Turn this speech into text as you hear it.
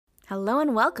Hello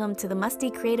and welcome to the Musty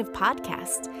Creative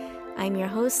Podcast. I'm your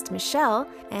host, Michelle,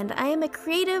 and I am a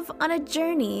creative on a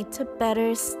journey to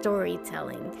better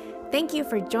storytelling. Thank you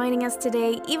for joining us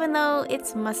today, even though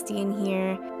it's musty in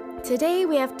here. Today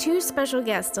we have two special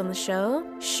guests on the show,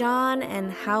 Sean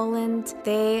and Howland.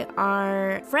 They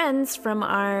are friends from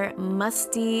our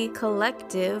Musty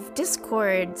Collective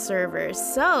Discord server.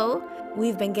 So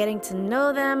we've been getting to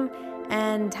know them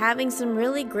and having some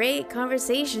really great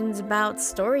conversations about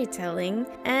storytelling.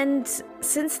 And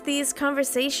since these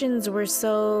conversations were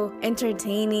so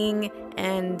entertaining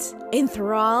and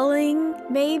enthralling,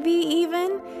 maybe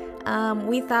even,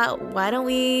 we thought, why don't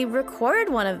we record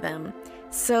one of them?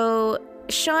 So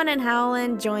Sean and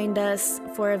Howland joined us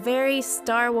for a very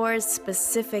Star Wars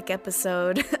specific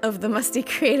episode of the Musty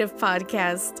Creative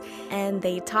Podcast, and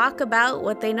they talk about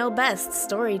what they know best,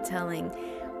 storytelling.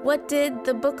 What did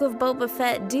the Book of Boba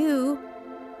Fett do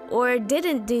or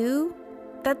didn't do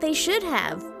that they should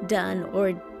have done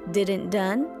or didn't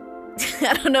done?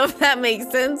 I don't know if that makes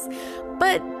sense,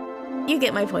 but you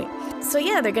get my point. So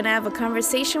yeah, they're going to have a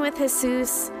conversation with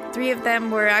Jesus. Three of them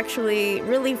were actually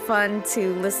really fun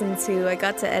to listen to. I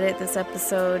got to edit this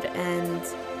episode, and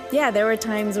yeah, there were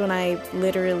times when I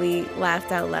literally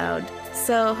laughed out loud.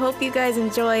 So hope you guys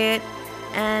enjoy it.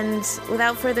 And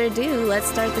without further ado, let's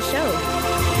start the show.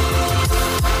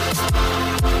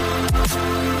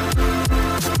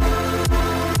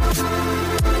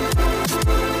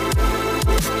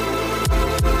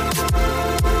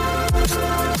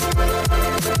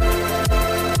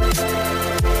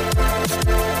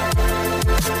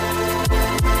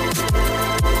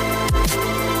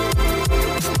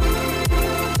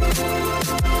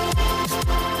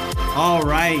 All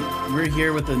right, we're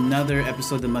here with another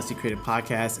episode of the Musty Creative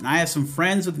Podcast, and I have some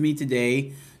friends with me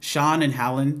today, Sean and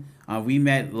Howland. We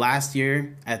met last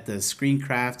year at the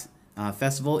Screencraft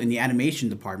Festival in the animation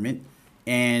department,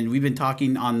 and we've been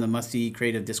talking on the Musty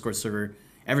Creative Discord server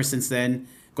ever since then,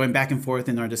 going back and forth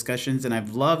in our discussions, and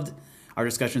I've loved our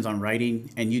discussions on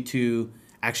writing, and you two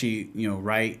actually,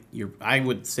 write. I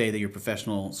would say that you're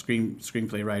professional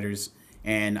screenplay writers,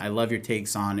 and I love your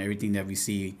takes on everything that we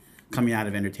see coming out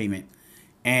of entertainment.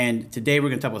 And today we're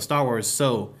going to talk about Star Wars.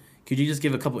 So could you just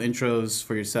give a couple intros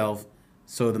for yourself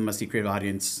so the Musty Creative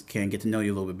audience can get to know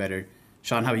you a little bit better?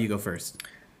 Sean, how about you go first?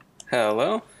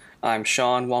 Hello, I'm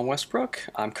Sean Wong Westbrook.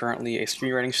 I'm currently a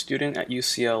screenwriting student at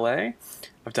UCLA.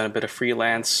 I've done a bit of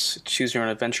freelance choose your own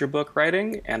adventure book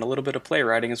writing and a little bit of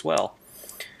playwriting as well.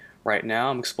 Right now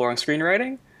I'm exploring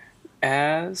screenwriting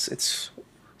as it's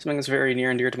something that's very near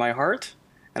and dear to my heart,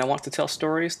 and I want to tell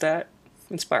stories that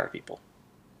inspire people.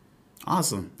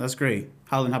 Awesome. That's great.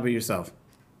 Howland, how about yourself?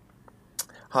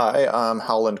 Hi, I'm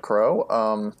Howland Crow.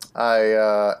 I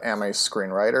am a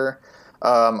screenwriter.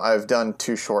 I've done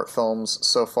 2 short films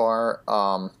so far,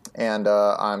 and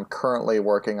I'm currently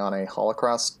working on a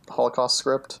Holocaust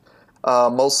script.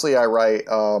 Mostly I write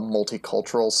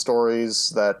multicultural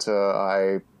stories that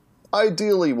I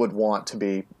ideally would want to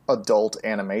be adult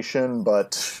animation,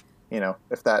 but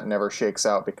if that never shakes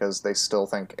out because they still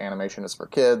think animation is for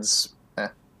kids,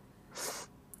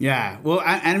 Yeah, well,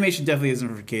 animation definitely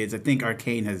isn't for kids. I think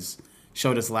Arcane has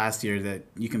showed us last year that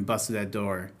you can bust through that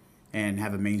door and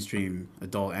have a mainstream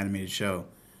adult animated show.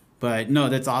 But no,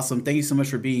 that's awesome. Thank you so much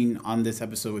for being on this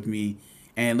episode with me.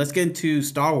 And let's get into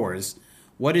Star Wars.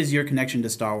 What is your connection to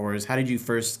Star Wars? How did you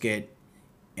first get,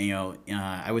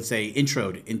 I would say,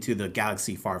 introed into the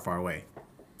galaxy far, far away?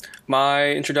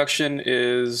 My introduction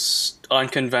is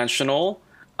unconventional.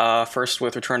 First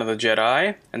with Return of the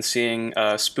Jedi and seeing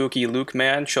a spooky Luke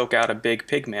man choke out a big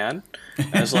pig man.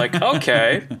 And I was like,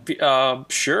 okay,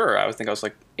 sure. I think I was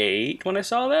like 8 when I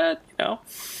saw that,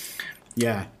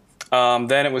 Yeah.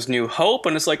 Then it was New Hope,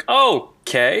 and it's like,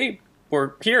 okay,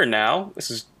 we're here now.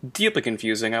 This is deeply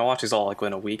confusing. I watched these all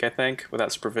within a week, I think,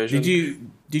 without supervision.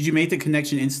 Did you make the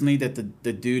connection instantly that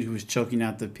the dude who was choking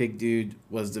out the pig dude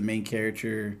was the main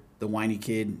character, the whiny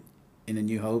kid in A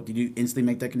New Hope? Did you instantly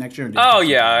make that connection?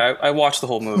 I watched the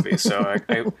whole movie, so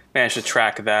I managed to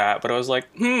track that. But I was like,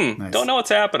 Nice. Don't know what's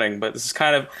happening. But this is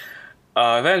kind of,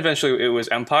 then eventually it was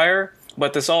Empire.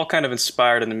 But this all kind of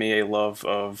inspired into me a love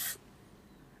of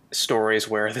stories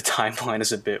where the timeline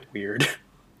is a bit weird.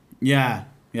 Yeah.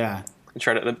 I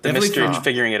try to the Definitely mystery of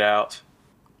figuring it out.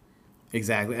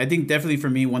 Exactly. I think definitely for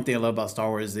me, one thing I love about Star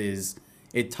Wars is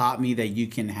it taught me that you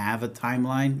can have a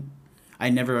timeline. I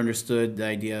never understood the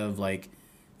idea of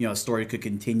a story could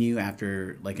continue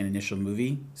after an initial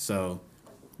movie. So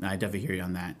I definitely hear you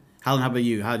on that. Howland, how about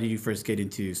you? How did you first get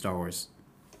into Star Wars?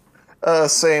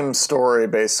 Same story,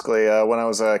 basically. When I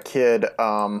was a kid,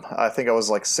 I think I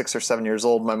was like 6 or 7 years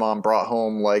old. My mom brought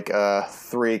home like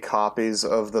 3 copies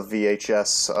of the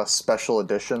VHS special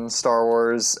edition Star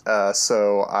Wars.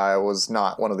 So I was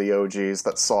not one of the OGs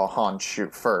that saw Han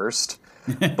shoot first.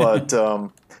 But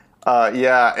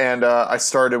yeah, and I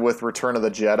started with Return of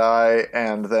the Jedi,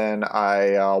 and then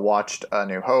I watched A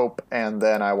New Hope, and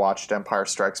then I watched Empire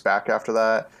Strikes Back after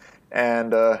that.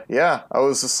 And yeah, I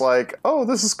was just like, oh,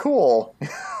 this is cool.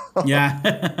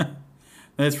 Yeah,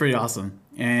 that's pretty awesome.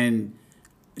 And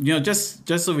just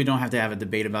so we don't have to have a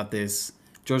debate about this,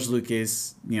 George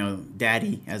Lucas,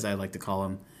 Daddy, as I like to call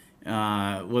him,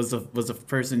 was the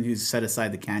person who set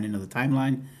aside the canon of the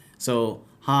timeline. So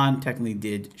Han technically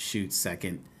did shoot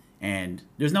second, and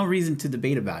there's no reason to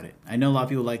debate about it. I know a lot of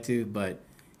people like to, but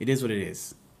it is what it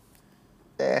is.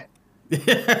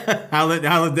 Howland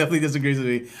definitely disagrees with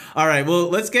me. All right, well,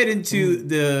 let's get into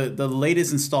the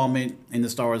latest installment in the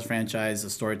Star Wars franchise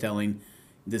of storytelling,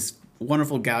 this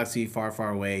wonderful galaxy far,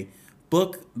 far away.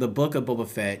 The Book of Boba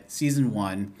Fett, Season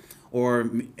 1, or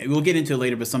we'll get into it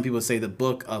later, but some people say the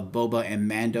Book of Boba and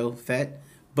Mando Fett.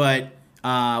 But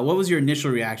what was your initial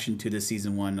reaction to the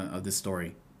Season 1 of this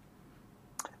story?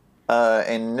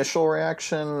 Initial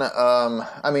reaction?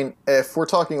 I mean, if we're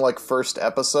talking like first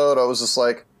episode, I was just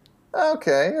like,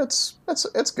 okay, it's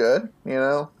good,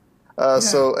 Yeah.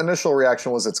 So initial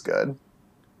reaction was it's good.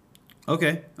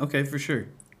 Okay, for sure.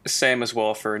 Same as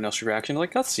well for initial reaction.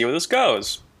 Like, let's see where this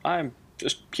goes. I'm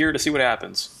just here to see what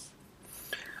happens.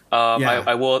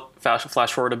 I will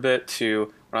flash forward a bit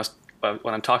to when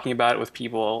I'm talking about it with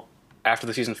people after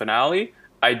the season finale.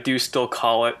 I do still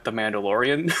call it The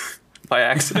Mandalorian by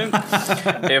accident.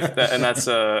 That's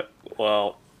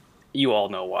well, you all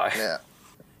know why. Yeah.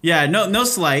 Yeah, no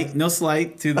slight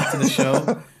to the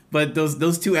show, but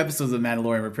those 2 episodes of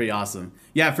Mandalorian were pretty awesome.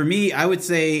 Yeah, for me, I would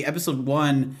say episode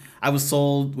 1, I was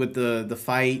sold with the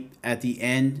fight at the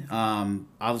end.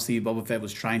 Obviously, Boba Fett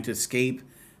was trying to escape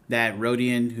that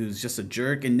Rodian, who's just a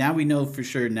jerk, and now we know for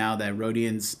sure now that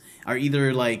Rodians are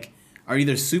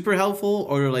either super helpful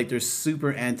or like they're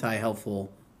super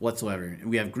anti-helpful whatsoever.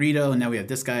 We have Greedo, and now we have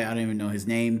this guy. I don't even know his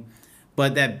name,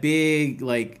 but that big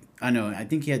I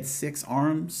think he had 6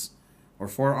 arms or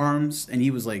 4 arms, and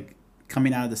he was like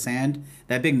coming out of the sand.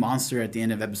 That big monster at the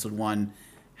end of episode 1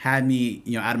 had me,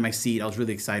 out of my seat. I was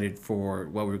really excited for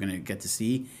what we were gonna get to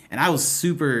see, and I was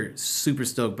super, super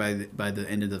stoked by the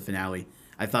end of the finale.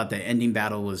 I thought the ending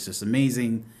battle was just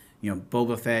amazing.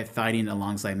 Boba Fett fighting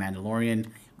alongside Mandalorian,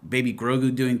 Baby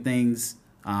Grogu doing things.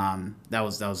 That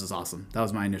was just awesome. That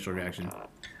was my initial reaction.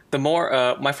 The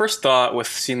more, my first thought with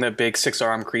seeing the big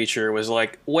 6-armed creature was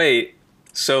like, wait,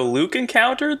 so Luke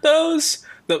encountered those?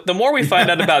 The more we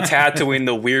find out about Tatooine,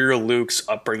 the weirder Luke's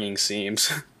upbringing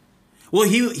seems. Well,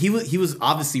 he was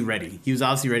obviously ready. He was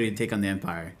obviously ready to take on the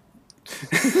Empire.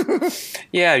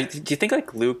 Yeah, do you think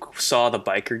like Luke saw the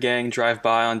biker gang drive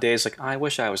by on days like, I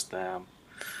wish I was them?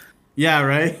 Yeah,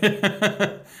 right.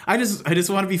 I just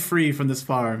want to be free from this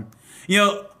farm.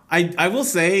 I will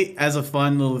say, as a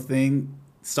fun little thing,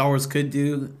 Star Wars could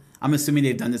do, I'm assuming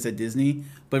they've done this at Disney,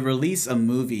 but release a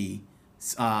movie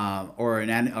or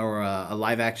a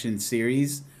live action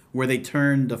series where they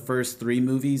turn the first 3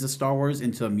 movies of Star Wars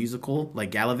into a musical,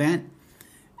 like Gallivant,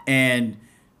 and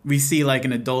we see like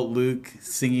an adult Luke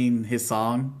singing his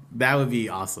song. That would be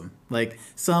awesome. Like,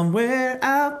 somewhere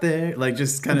out there, like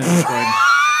just kind of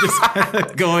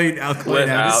going out.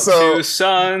 Without 2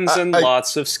 sons and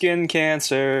lots of skin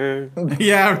cancer.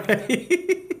 Yeah,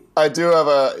 right. I do have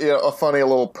a funny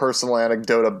little personal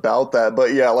anecdote about that,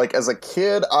 but yeah, like as a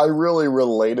kid, I really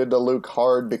related to Luke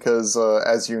hard because,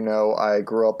 as you know, I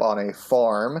grew up on a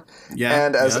farm,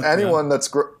 and as anyone that's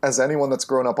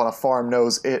grown up on a farm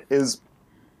knows, it is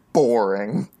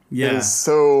boring. Yeah, it is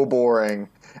so boring,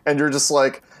 and you're just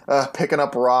like picking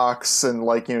up rocks and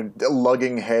like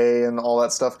lugging hay and all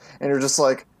that stuff, and you're just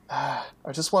like, I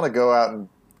just want to go out and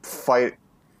fight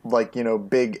like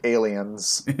big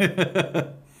aliens.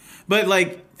 But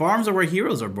like farms are where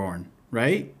heroes are born,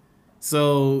 right?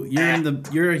 So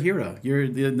you're a hero. You're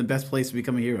in the best place to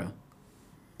become a hero.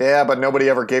 Yeah, but nobody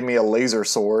ever gave me a laser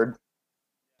sword.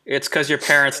 It's because your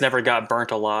parents never got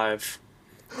burnt alive.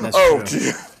 That's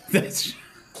true.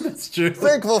 That's true.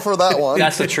 Thankful for that one.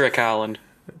 That's the trick, Howland.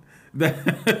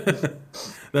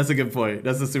 That's a good point.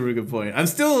 That's a super good point. I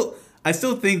still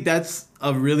think that's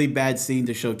a really bad scene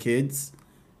to show kids.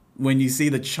 When you see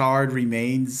the charred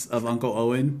remains of Uncle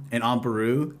Owen and Aunt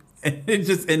Beru, and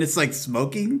it's like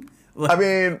smoking. Like, I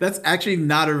mean, that's actually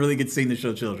not a really good scene to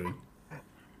show children.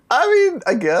 I mean,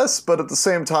 I guess, but at the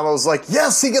same time, I was like,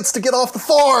 yes, he gets to get off the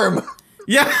farm.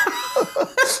 Yeah,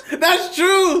 that's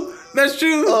true. That's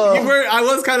true. I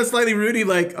was kind of slightly rooting,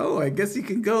 like, oh, I guess he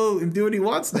can go and do what he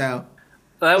wants now.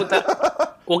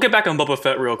 We'll get back on Boba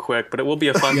Fett real quick, but it will be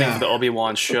a fun thing for the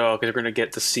Obi-Wan show because we're going to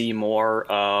get to see more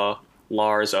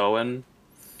Lars Owen.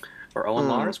 Or Owen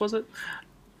Lars, was it?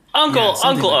 Uncle like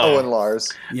Owen. Owen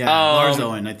Lars. Yeah, Lars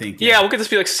Owen, I think. Yeah, we'll get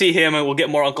to see him, and we'll get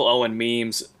more Uncle Owen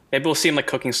memes. Maybe we'll see him like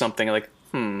cooking something, like,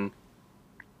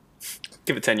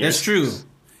 give it 10 years. That's true.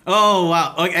 Oh,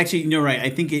 wow. Oh, actually, you're right. I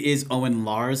think it is Owen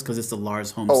Lars because it's the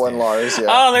Lars homestead. Owen Lars, yeah.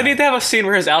 Oh, they need to have a scene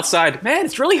where he's outside. Man,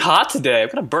 it's really hot today. I'm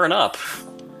going to burn up.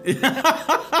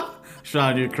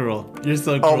 Sean, you're cruel. You're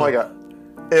so cruel. Oh my god.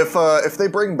 If they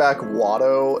bring back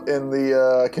Watto in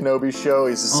the Kenobi show,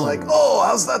 he's just like, oh,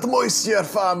 how's that moisture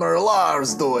farmer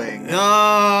Lars doing?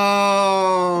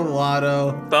 Oh,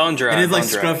 Watto. Bone dry. And his like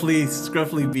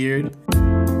scruffly beard.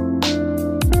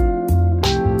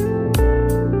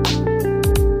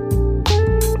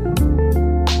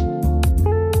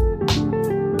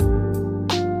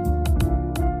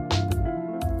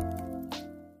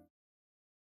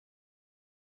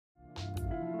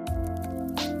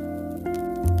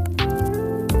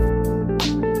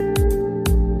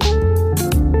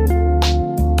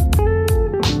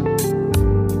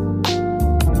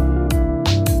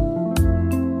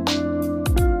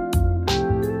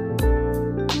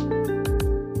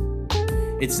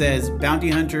 It says, bounty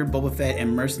hunter, Boba Fett,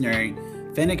 and mercenary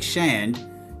Fennec Shand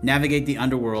navigate the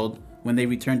underworld when they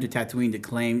return to Tatooine to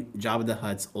claim Jabba the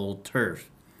Hutt's old turf.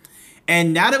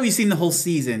 And now that we've seen the whole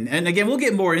season, and again, we'll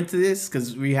get more into this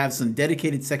because we have some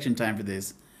dedicated section time for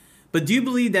this, but do you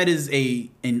believe that is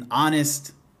an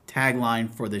honest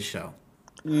tagline for this show?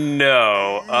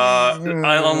 No.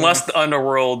 Unless the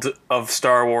underworld of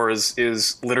Star Wars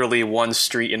is literally one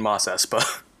street in Mos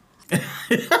Espa.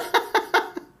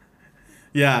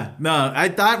 Yeah, no, I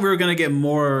thought we were going to get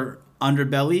more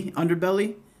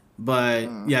underbelly, but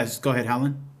yeah, just go ahead,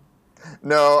 Howland.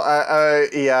 No, I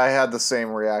had the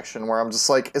same reaction where I'm just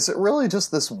like, is it really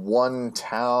just this one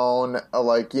town?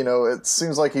 Like, you know, it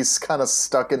seems like he's kind of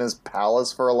stuck in his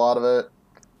palace for a lot of it.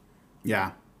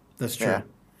 Yeah, that's true. Yeah.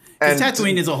 And And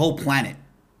Tatooine is a whole planet.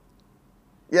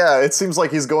 yeah, it seems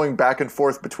like he's going back and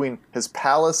forth between his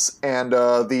palace and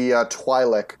the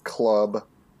Twi'lek Club,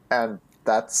 and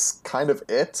that's kind of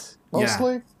it,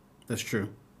 mostly. Yeah, that's true.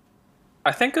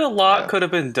 I think a lot could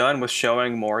have been done with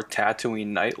showing more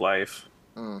Tatooine nightlife.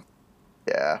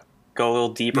 Yeah. Go a little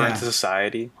deeper into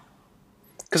society.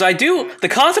 Because the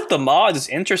concept of mods is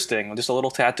interesting. Just a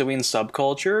little Tatooine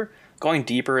subculture. Going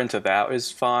deeper into that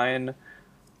is fine.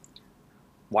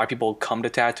 Why people come to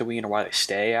Tatooine or why they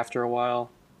stay after a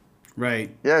while.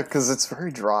 Right. Yeah, because it's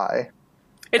very dry.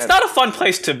 It's not a fun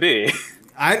place to be.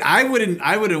 I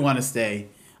wouldn't want to stay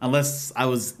unless I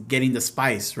was getting the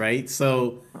spice, right?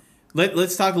 So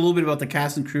let's talk a little bit about the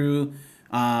cast and crew.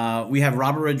 We have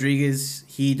Robert Rodriguez.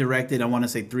 He directed, I want to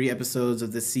say, 3 episodes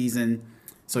of this season.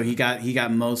 So he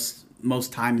got most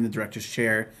time in the director's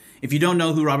chair. If you don't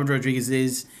know who Robert Rodriguez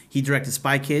is, he directed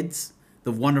Spy Kids,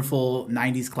 the wonderful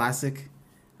 90s classic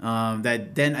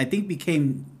that then I think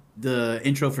became the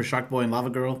intro for Shark Boy and Lava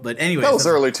Girl. But anyway. That was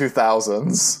early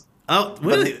 2000s. Oh,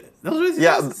 really? That was really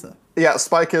Yeah, 2000s? yeah,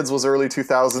 Spy Kids was early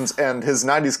 2000s, and his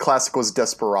 90s classic was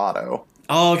Desperado.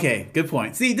 Oh, okay. Good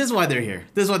point. See, this is why they're here.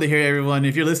 This is why they're here, everyone.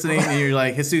 If you're listening and you're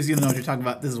like, Jesus, you don't know what you're talking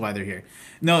about, this is why they're here.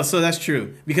 No, so that's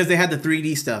true. Because they had the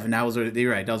 3D stuff, and that was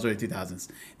you're right, that was early 2000s.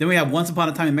 Then we have Once Upon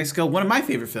a Time in Mexico, one of my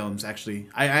favorite films, actually.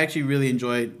 I actually really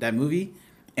enjoyed that movie,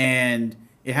 and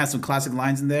it has some classic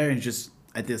lines in there, and I just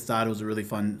thought it was a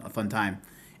fun time.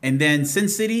 And then Sin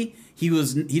City, he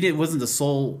wasn't the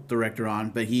sole director on,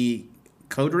 but he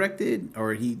co-directed,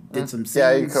 or he did some scenes.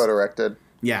 Yeah, he co-directed.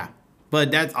 Yeah, but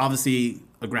that's obviously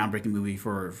a groundbreaking movie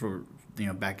for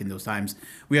back in those times.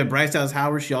 We have Bryce Dallas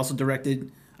Howard. She also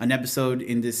directed an episode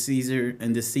in this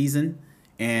season,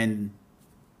 and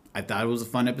I thought it was a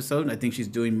fun episode. I think she's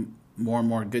doing more and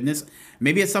more goodness.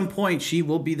 Maybe at some point she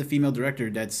will be the female director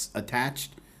that's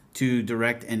attached to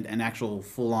direct an actual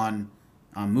full-on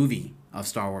movie of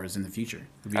Star Wars in the future.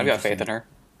 I've got faith in her.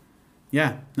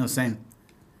 Yeah, no, same.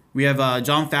 We have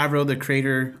Jon Favreau, the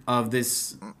creator of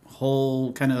this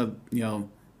whole kind of,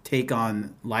 take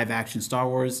on live-action Star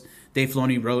Wars. Dave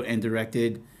Filoni wrote and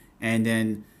directed. And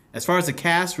then as far as the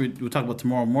cast, we'll talk about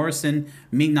Tamora Morrison,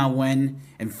 Ming-Na Wen,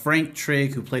 and Frank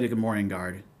Trigg, who played a Gamorrean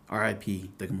guard.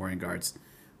 R.I.P. the Gamorrean guards.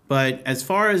 But as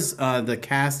far as the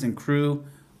cast and crew,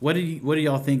 what do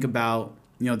y'all think about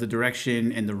the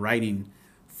direction and the writing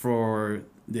for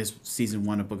this season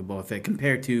 1 of Book of Boba Fett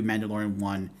compared to Mandalorian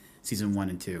 1, season 1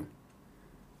 and 2?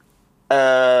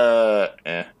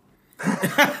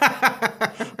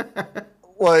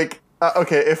 Like,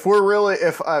 Okay, if we're really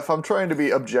if I'm trying to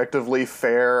be objectively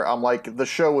fair, I'm like the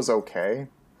show was okay.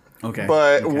 Okay.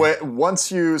 But okay.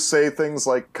 once you say things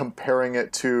like comparing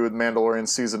it to Mandalorian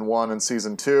season 1 and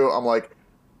season 2, I'm like,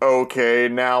 okay,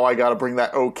 now I got to bring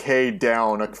that okay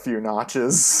down a few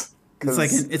notches.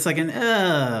 It's like an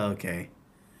okay.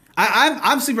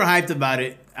 I'm super hyped about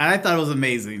it. I thought it was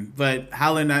amazing, but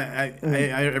Howland, I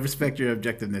respect your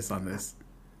objectiveness on this.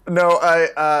 No,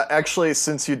 I actually,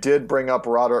 since you did bring up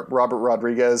Robert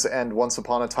Rodriguez and Once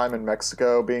Upon a Time in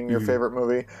Mexico being your favorite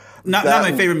movie, not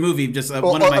my favorite movie, just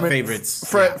one of my favorites.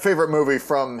 Favorite movie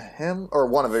from him, or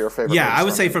one of your favorite? Yeah, I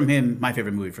would say from him, my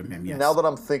favorite movie from him. Yes. Now that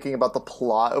I'm thinking about the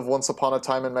plot of Once Upon a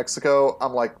Time in Mexico,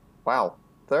 I'm like, wow,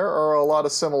 there are a lot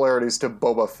of similarities to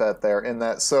Boba Fett there. In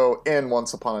that, so in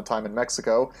Once Upon a Time in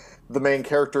Mexico, the main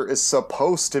character is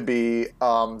supposed to be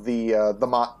the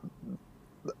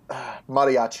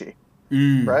mariachi,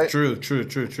 right? True.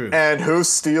 And who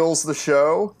steals the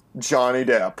show? Johnny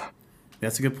Depp.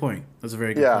 That's a good point. That's a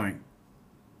very good point.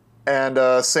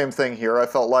 And same thing here, I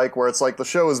felt like, where it's like the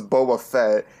show is Boba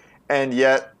Fett, and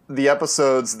yet the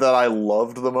episodes that I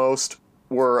loved the most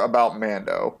were about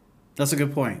Mando. That's a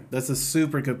good point. That's a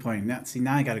super good point.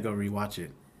 Now I got to go rewatch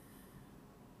it.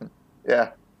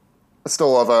 Yeah. I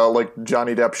still love like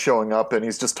Johnny Depp showing up and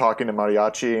he's just talking to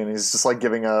Mariachi and he's just like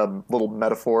giving a little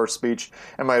metaphor speech.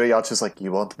 And Mariachi's like,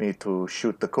 "You want me to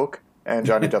shoot the cook?" And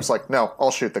Johnny Depp's like, "No,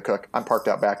 I'll shoot the cook. I'm parked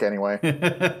out back anyway."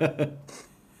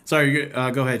 Sorry,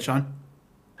 go ahead, Sean.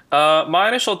 My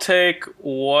initial take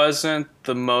wasn't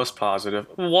the most positive.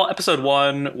 Well, episode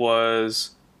 1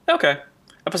 was okay.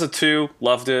 Episode 2,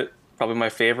 loved it. Probably my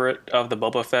favorite of the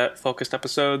Boba Fett focused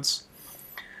episodes.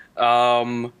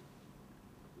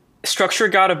 Structure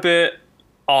got a bit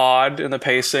odd and the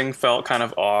pacing felt kind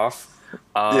of off.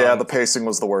 Yeah, the pacing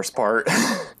was the worst part.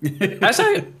 As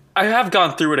I have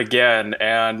gone through it again,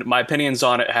 and my opinions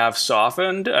on it have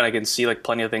softened, and I can see like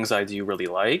plenty of things I do really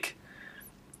like.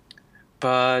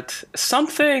 But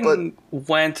something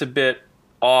went a bit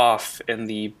off in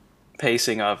the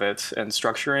pacing of it and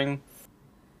structuring.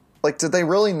 Like, did they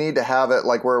really need to have it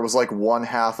like where it was like one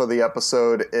half of the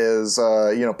episode is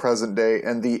present day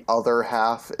and the other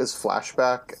half is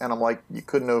flashback? And I'm like, you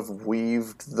couldn't have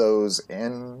weaved those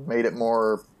in, made it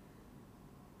more,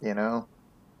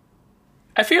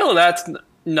 I feel that's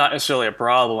not necessarily a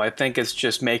problem. I think it's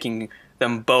just making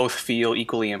them both feel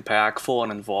equally impactful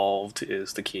and involved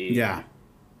is the key. Yeah.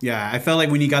 I felt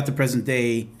like when he got to present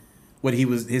day,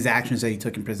 his actions that he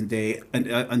took in present day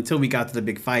until we got to the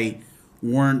big fight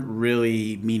weren't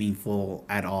really meaningful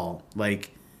at all.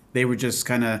 Like, they were just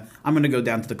kind of, I'm going to go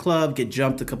down to the club, get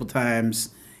jumped a couple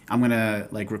times. I'm going to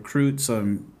like recruit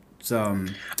some I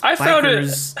bikers. found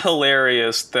it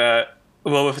hilarious that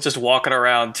with just walking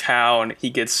around town,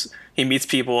 he meets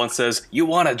people and says, "You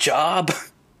want a job?"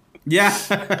 Yeah.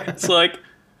 It's like,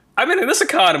 I mean, in this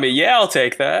economy, yeah, I'll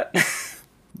take that.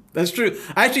 That's true.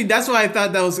 Actually, that's why I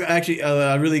thought that was actually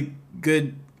a really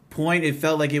good point. It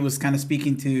felt like it was kind of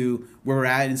speaking to where we're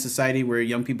at in society, where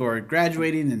young people are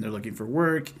graduating and they're looking for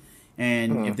work,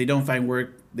 and if they don't find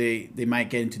work, they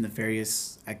might get into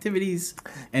nefarious activities.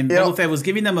 And Boba Fett was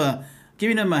giving them a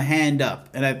hand up,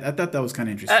 and I thought that was kind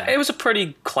of interesting. It was a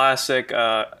pretty classic.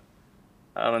 I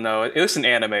don't know. It was an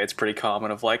anime. It's pretty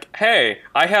common of like, "Hey,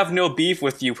 I have no beef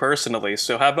with you personally,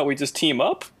 so how about we just team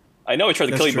up? I know I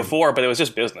tried to kill you before, but it was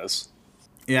just business."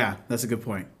 Yeah, that's a good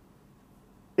point.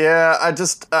 Yeah, I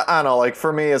don't know, like,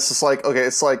 for me, it's just like, okay,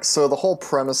 it's like, so the whole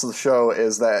premise of the show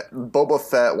is that Boba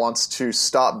Fett wants to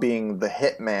stop being the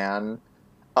hitman,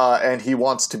 and he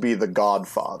wants to be the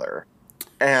godfather.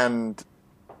 And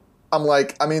I'm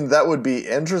like, I mean, that would be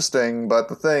interesting, but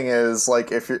the thing is,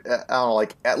 like, if you're, I don't know,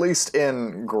 like, at least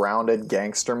in grounded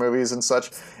gangster movies and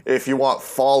such, if you want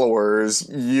followers,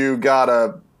 you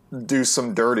gotta do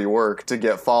some dirty work to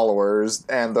get followers,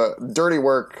 and the dirty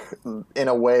work in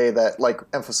a way that like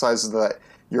emphasizes that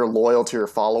you're loyal to your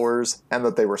followers and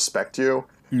that they respect you.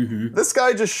 Mm-hmm. This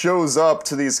guy just shows up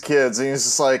to these kids and he's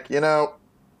just like, how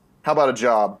about a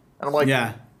job? And I'm like,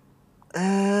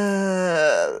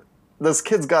 this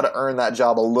kid's got to earn that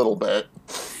job a little bit.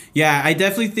 Yeah, I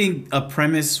definitely think a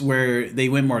premise where they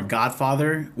went more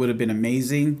Godfather would have been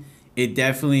amazing. It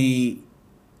definitely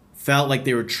felt like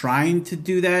they were trying to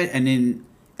do that, and in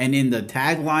the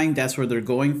tagline, that's where they're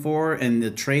going for, and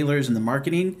the trailers and the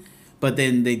marketing. But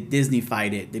then they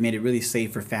Disney-fied it. They made it really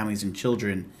safe for families and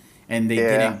children, and they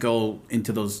didn't go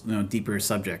into those deeper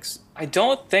subjects. I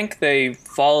don't think they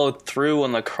followed through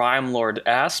on the crime lord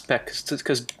aspect,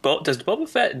 because does Boba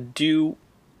Fett do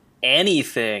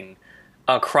anything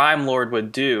a crime lord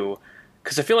would do?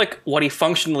 Because I feel like what he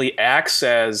functionally acts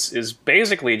as is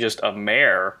basically just a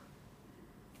mayor.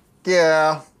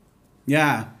 Yeah.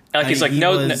 Yeah. Like he's like, he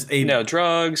no was no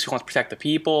drugs. He wants to protect the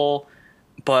people,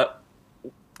 but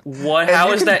what? And How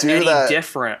you is can that do any that-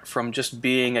 different from just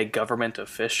being a government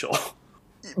official?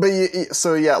 But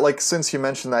so yeah, like since you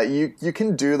mentioned that, you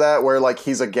can do that where like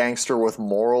he's a gangster with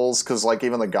morals, because like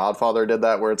even The Godfather did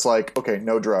that, where it's like, okay,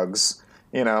 no drugs.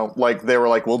 You know, like they were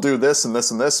like, we'll do this and this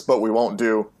and this, but we won't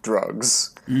do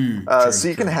drugs. So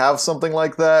you can have something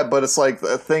like that, but it's like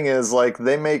the thing is like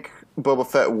they make Boba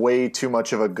Fett way too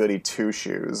much of a goody two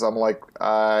shoes. I'm like,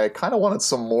 I kind of wanted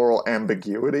some moral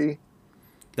ambiguity.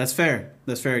 That's fair.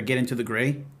 That's fair. Get into the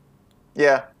gray.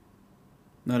 Yeah.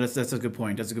 No, that's a good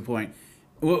point. That's a good point.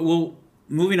 Well,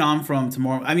 moving on from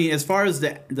Tamora. I mean, as far as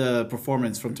the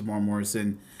performance from Tamora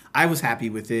Morrison, I was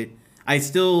happy with it. I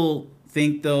still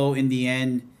think, though, in the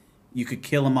end, you could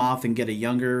kill him off and get a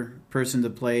younger person to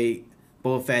play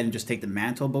Boba Fett and just take the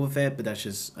mantle of Boba Fett. But that's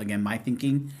just, again, my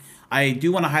thinking. I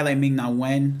do want to highlight Ming-Na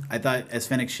Wen. I thought as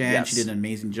Fennec Shand, She did an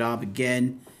amazing job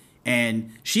again.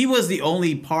 And she was the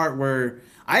only part where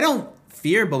I don't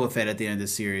fear Boba Fett at the end of the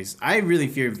series. I really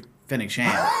fear Fennec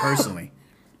Shand, personally.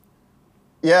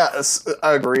 Yeah,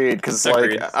 agreed. Because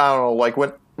like I don't know, like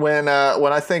when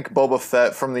I think Boba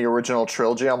Fett from the original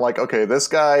trilogy, I'm like, okay, this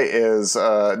guy is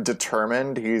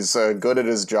determined. He's good at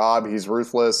his job. He's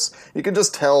ruthless. You can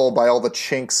just tell by all the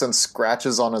chinks and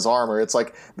scratches on his armor. It's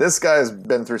like this guy's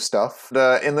been through stuff.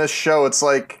 In this show, it's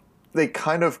like they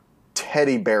kind of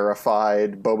teddy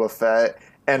bearified Boba Fett,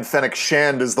 and Fennec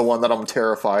Shand is the one that I'm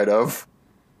terrified of.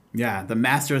 Yeah, the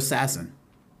master assassin.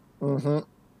 Mm-hmm.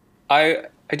 I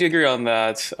do agree on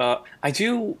that. I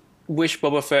do wish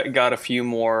Boba Fett got a few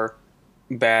more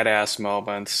badass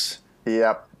moments.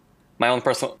 Yep. My own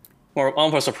personal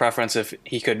preference, if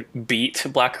he could beat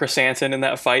Black Chrysanthemum in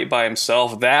that fight by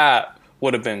himself, that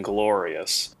would have been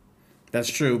glorious. That's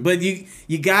true, but you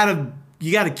gotta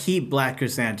keep Black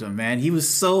Chrysanthemum, man. He was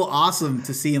so awesome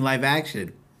to see in live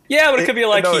action. Yeah, but it could be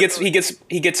like he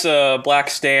gets a Black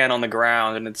Stan on the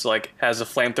ground, and it's like has a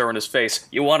flamethrower in his face.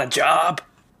 You want a job?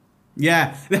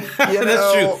 Yeah,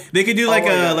 that's true. They could do like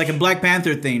a Black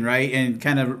Panther thing, right? And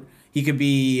kind of he could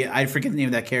be, I forget the name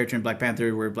of that character in Black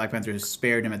Panther, where Black Panther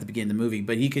spared him at the beginning of the movie,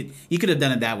 but he could have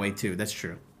done it that way too. That's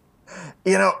true.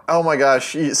 You know, oh my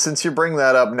gosh, since you bring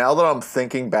that up, now that I'm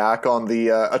thinking back on the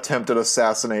attempted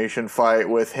assassination fight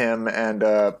with him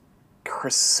and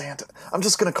Chrysanthemum, I'm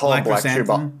just going to call him Black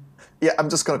Chewbacca. Yeah, I'm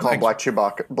just going to call him Black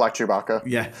Chewbacca.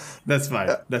 Yeah, that's fine.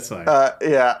 That's fine.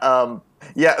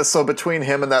 Yeah, so between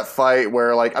him and that fight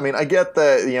where, like, I mean, I get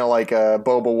that, you know, like,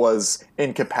 Boba was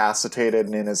incapacitated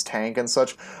and in his tank and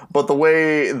such, but the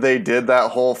way they did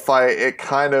that whole fight, it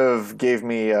kind of gave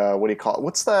me, what do you call it?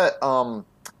 What's that,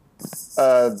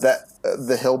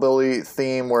 the hillbilly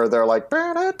theme where they're like...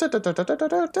 Dukes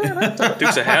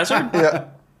of Hazzard?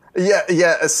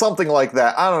 Yeah, something like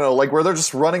that. I don't know, like where they're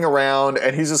just running around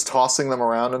and he's just tossing them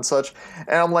around and such.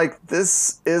 And I'm like,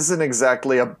 this isn't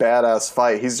exactly a badass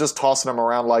fight. He's just tossing them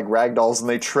around like ragdolls and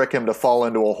they trick him to fall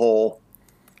into a hole.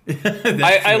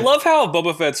 I love how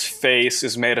Boba Fett's face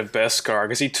is made of Beskar,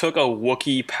 because he took a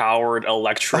Wookiee-powered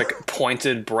electric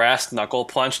pointed brass knuckle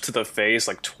punch to the face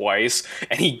like twice,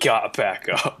 and he got back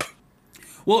up.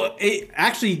 Well,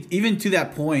 actually, even to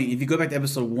that point, if you go back to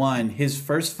episode 1, his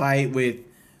first fight with...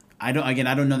 I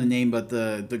don't know the name, but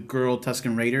the girl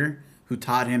Tusken Raider who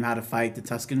taught him how to fight the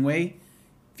Tusken way.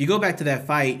 If you go back to that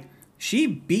fight, she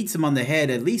beats him on the head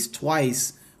at least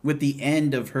twice with the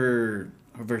end of her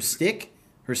stick,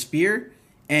 her spear,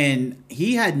 and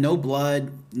he had no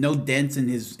blood, no dents in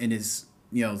his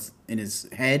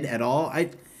head at all.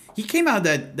 He came out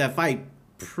of that fight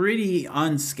pretty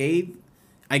unscathed.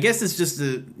 I guess it's just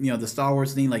the Star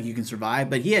Wars thing, like you can survive,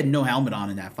 but he had no helmet on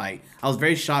in that fight. I was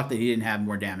very shocked that he didn't have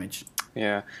more damage.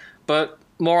 Yeah, but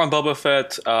more on Boba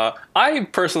Fett. I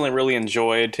personally really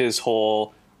enjoyed his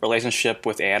whole relationship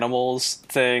with animals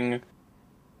thing.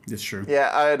 It's true. Yeah,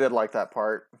 I did like that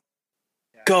part.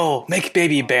 Go make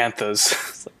baby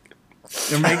banthas.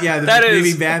 That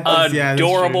is banthas.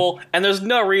 adorable, and there's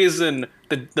no reason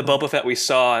the Boba Fett we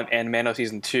saw in Mando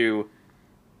Season 2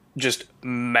 just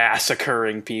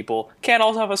massacring people can't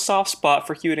also have a soft spot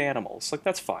for cute animals. Like,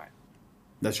 that's fine.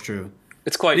 That's true.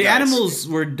 It's quite the nice. Animals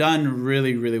were done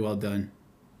really, really well done.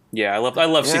 Yeah, I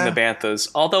love seeing the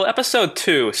banthas. Although episode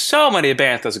 2, so many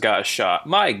banthas got shot.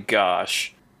 My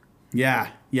gosh.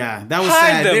 Yeah, that was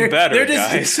Hide sad. them better,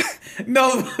 just, guys.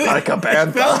 No, like a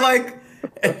bantha.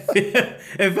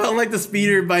 It felt like the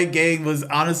speeder bike gang was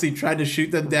honestly trying to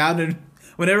shoot them down, and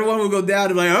when everyone would go down,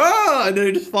 they're like, oh, and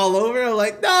they just fall over. I'm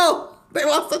like, no, they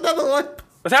lost another one.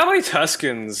 With how many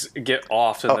Tuskens get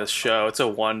offed in this show, it's a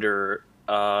wonder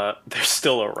they're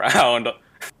still around.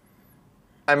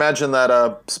 I imagine that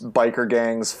biker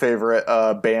gang's favorite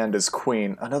band is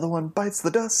Queen. Another one bites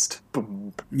the dust.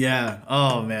 Boom. Yeah.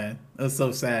 Oh man, that's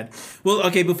so sad. Well,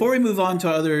 okay. Before we move on to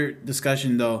our other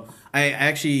discussion, though, I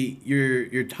actually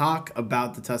your talk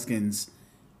about the Tuscans.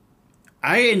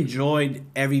 I enjoyed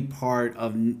every part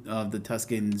of the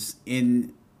Tuscans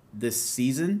in this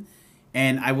season,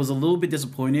 and I was a little bit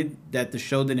disappointed that the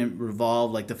show didn't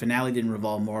revolve, like the finale didn't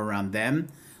revolve more around them,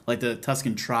 like the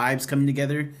Tuscan tribes coming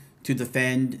together to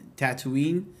defend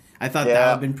Tatooine. I thought that would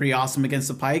have been pretty awesome against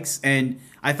the Pikes, and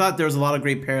I thought there was a lot of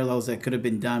great parallels that could have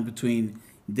been done between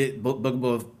Book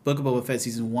of Boba Fett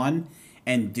season 1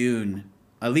 and Dune.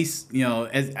 At least, you know,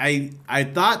 as I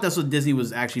thought that's what Disney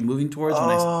was actually moving towards when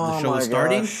the show was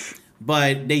starting,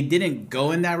 but they didn't go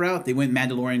in that route. They went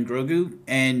Mandalorian Grogu,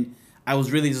 and I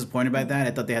was really disappointed by that. I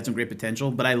thought they had some great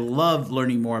potential, but I love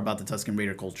learning more about the Tusken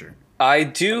Raider culture. I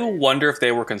do wonder if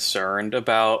they were concerned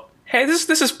about, hey, this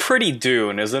is pretty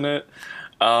Dune, isn't it?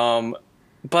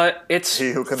 But it's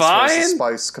he who controls fine. The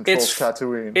spice controls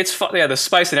Tatooine. It's fun. Yeah, the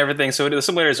spice and everything. So the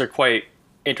simulators are quite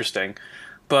interesting.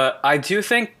 But I do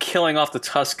think killing off the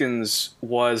Tuscans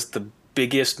was the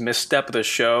biggest misstep of the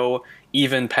show,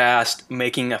 even past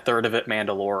making a third of it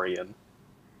Mandalorian.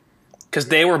 Because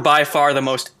they were by far the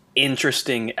most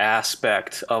interesting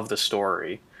aspect of the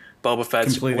story. Boba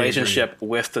Fett's relationship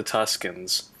with the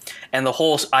Tuscans. And the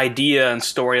whole idea and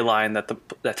storyline that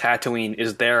Tatooine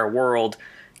is their world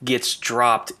gets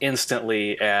dropped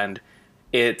instantly, and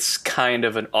it's kind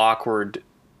of an awkward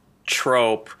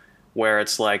trope where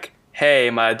it's like, hey,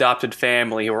 my adopted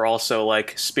family who are also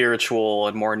like spiritual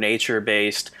and more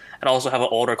nature-based and also have an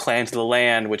older claim to the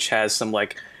land, which has some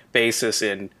like basis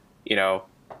in, you know,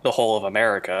 the whole of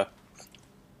America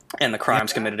and the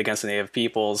crimes committed against the native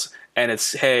peoples. And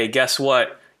it's, hey, guess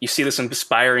what? You see this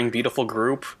inspiring, beautiful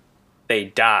group, they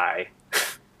die.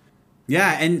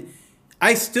 Yeah, and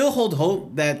I still hold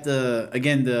hope that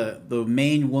the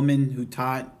main woman who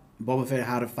taught Boba Fett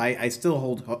how to fight, I still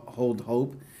hold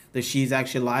hope that she's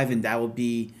actually alive, and that will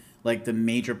be like the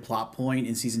major plot point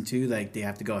in season 2. Like they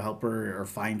have to go help her or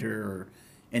find her,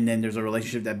 and then there's a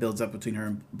relationship that builds up between her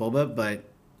and Boba. But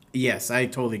yes, I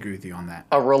totally agree with you on that.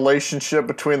 A relationship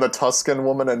between the Tuscan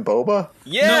woman and Boba?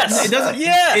 Yes, no, it doesn't.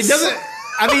 Yes, it doesn't.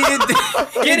 I mean,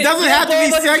 it doesn't have to be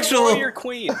sexual. Warrior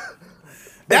queen.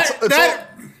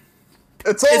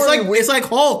 It's like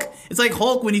Hulk. It's like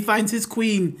Hulk when he finds his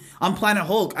queen on planet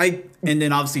Hulk. And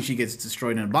then obviously she gets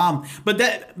destroyed in a bomb. But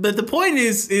the point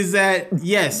is that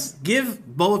yes, give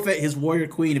Boba Fett his warrior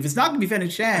queen. If it's not gonna be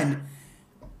Fennec Shand,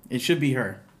 it should be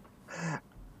her.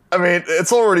 I mean,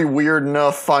 it's already weird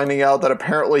enough finding out that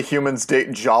apparently humans date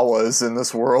Jawas in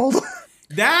this world.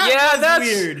 That's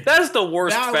weird. That's the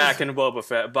worst fact in Boba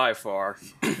Fett by far.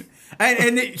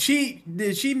 And she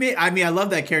made. I mean, I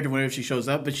love that character whenever she shows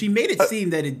up, but she made it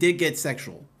seem that it did get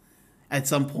sexual at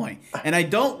some point, and I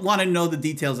don't want to know the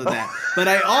details of that. But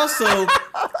I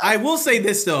will say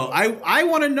this though, I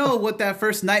want to know what that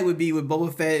first night would be with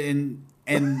Boba Fett and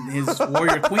his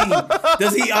warrior queen.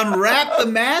 Does he unwrap the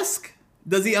mask?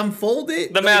 Does he unfold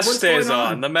it? The mask stays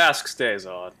on. The mask stays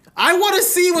on. I want to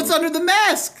see what's under the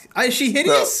mask. Is she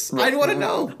hideous? I want to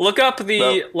know. Look up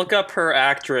her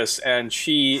actress, and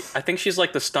I think she's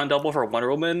like the stunt double for Wonder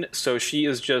Woman, so she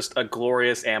is just a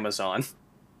glorious Amazon.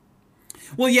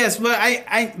 Well, yes, but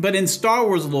but in Star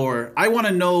Wars lore, I want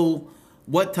to know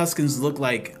what Tuscans look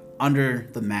like under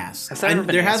the mask.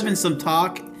 There has been some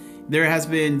talk. There has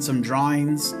been some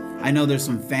drawings. I know there's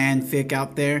some fanfic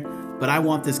out there, but I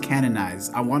want this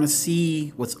canonized. I want to see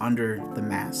what's under the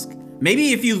mask.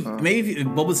 Maybe if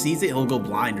Boba sees it, he'll go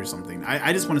blind or something.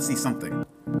 I just want to see something.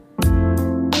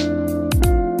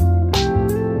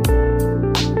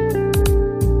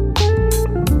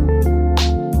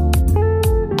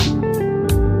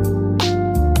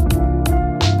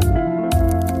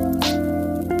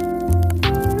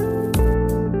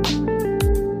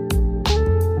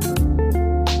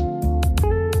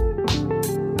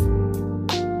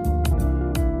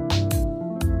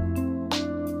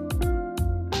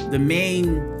 The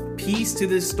main piece to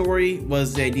this story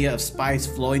was the idea of spice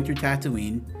flowing through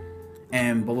Tatooine,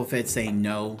 and Boba Fett saying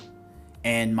no,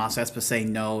 and Mos Espa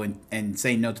saying no, and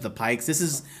saying no to the Pikes. This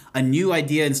is a new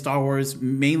idea in Star Wars,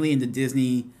 mainly in the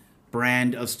Disney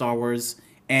brand of Star Wars,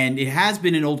 and it has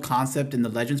been an old concept in the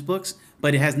Legends books,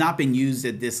 but it has not been used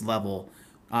at this level.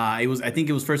 I think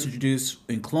it was first introduced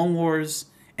in Clone Wars,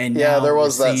 and now there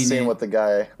was that scene with the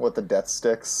guy with the death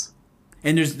sticks.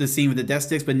 And there's the scene with the death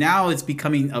sticks, but now it's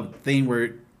becoming a thing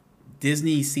where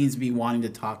Disney seems to be wanting to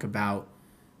talk about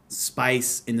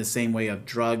spice in the same way of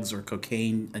drugs or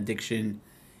cocaine addiction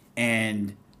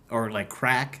or like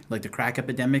crack, like the crack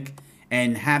epidemic.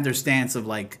 and have their stance of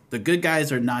like the good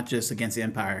guys are not just against the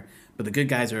Empire, but the good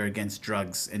guys are against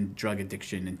drugs and drug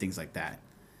addiction and things like that.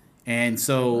 And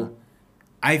so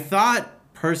I thought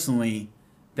personally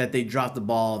that they dropped the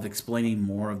ball of explaining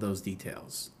more of those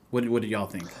details. What did y'all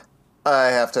think? I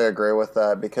have to agree with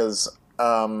that because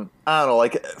I don't know,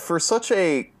 like for such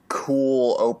a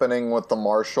cool opening with the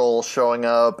marshal showing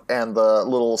up and the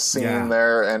little scene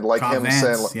there and like him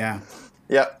saying,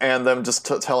 yeah, and them just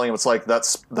telling him it's like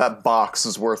that box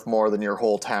is worth more than your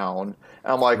whole town.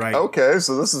 And I'm like, okay,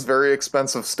 so this is very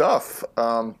expensive stuff,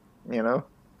 you know.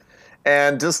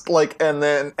 And just like, and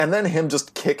then him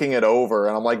just kicking it over,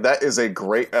 and I'm like, that is a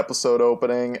great episode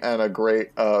opening and a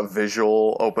great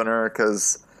visual opener,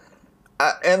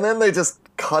 and then they just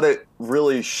cut it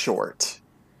really short.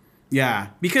 Yeah,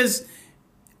 because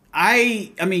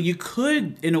I mean, you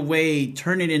could in a way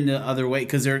turn it in the other way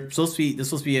because there's supposed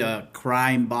to be a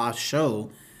crime boss show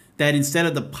that instead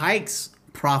of the Pikes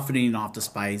profiting off the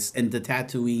spice and the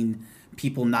Tatooine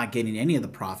people not getting any of the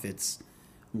profits.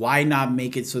 Why not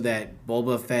make it so that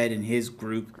Boba Fett and his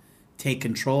group take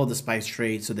control of the spice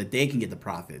trade so that they can get the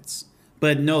profits?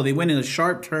 But no, they went in a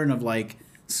sharp turn of like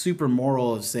super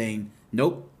moral of saying,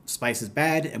 nope, spice is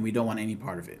bad and we don't want any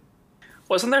part of it.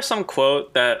 Wasn't there some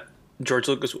quote that George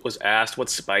Lucas was asked what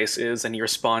spice is and he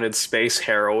responded space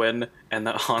heroin and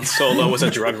that Han Solo was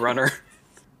a drug runner?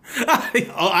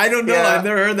 I don't know. Yeah. I've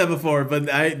never heard that before, but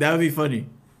that would be funny.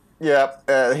 Yeah,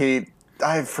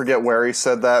 I forget where he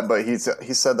said that, but he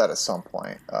said that at some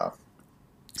point.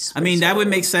 I mean, that would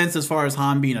make sense as far as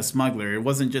Han being a smuggler. It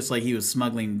wasn't just like he was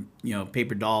smuggling,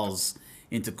 paper dolls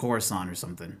into Coruscant or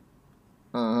something.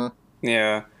 Mm-hmm.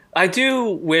 Yeah. I do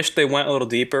wish they went a little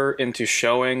deeper into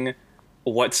showing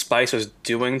what spice was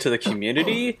doing to the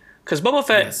community. Because Boba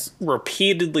Fett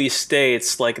repeatedly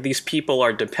states, like, these people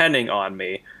are depending on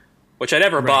me. Which I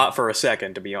never bought for a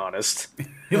second, to be honest.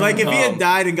 Like, if he had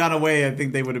died and gone away, I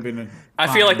think they would have been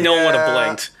I feel like no one would have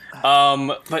blinked.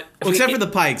 But except for the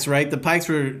Pikes, right? The Pikes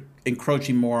were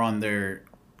encroaching more on their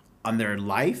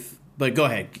life. But go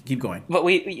ahead, keep going. But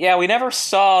we never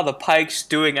saw the Pikes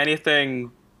doing anything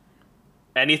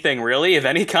really of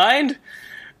any kind.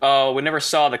 We never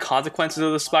saw the consequences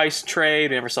of the spice trade.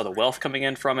 We never saw the wealth coming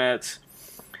in from it.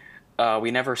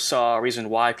 We never saw a reason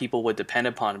why people would depend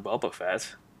upon Boba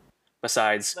Fett.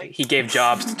 Besides, he gave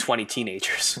jobs to 20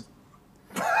 teenagers.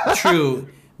 True.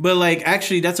 But, like,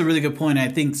 actually, that's a really good point. I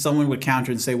think someone would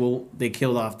counter and say, well, they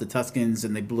killed off the Tuskens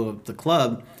and they blew up the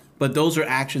club. But those are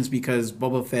actions because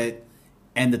Boba Fett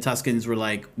and the Tuskens were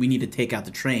like, we need to take out the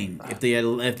train. If they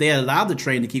had allowed the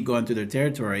train to keep going through their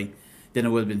territory, then it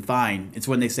would have been fine. It's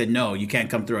when they said, no, you can't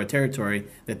come through our territory,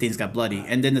 that things got bloody.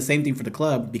 And then the same thing for the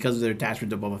club, because of their attachment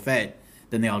to Boba Fett,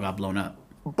 then they all got blown up.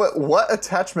 But what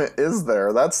attachment is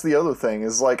there? That's the other thing.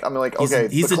 Is like, I mean, like, okay,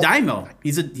 he's a daimyo.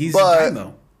 He's a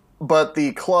daimyo. But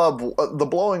the club, the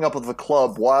blowing up of the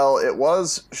club, while it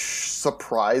was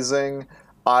surprising,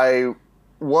 I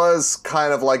was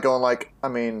kind of like going like, I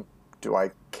mean, do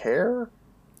I care?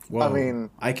 Whoa, I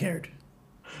mean, I cared.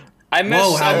 I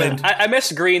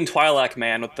miss Green Twi'lek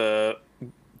man with the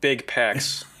big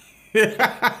pecs.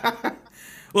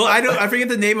 Well, I forget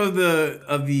the name of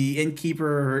the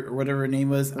innkeeper or whatever her name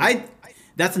was. That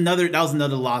was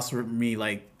another loss for me.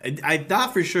 Like I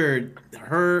thought for sure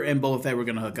her and Boba Fett were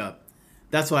gonna hook up.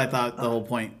 That's what I thought the whole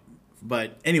point.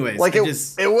 But anyways, like it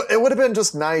would have been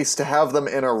just nice to have them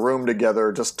in a room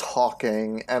together, just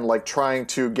talking and like trying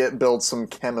to build some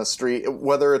chemistry,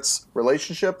 whether it's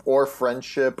relationship or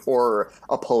friendship or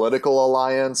a political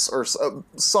alliance or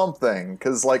something.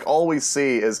 Because like all we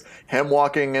see is him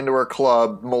walking into her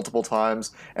club multiple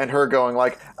times and her going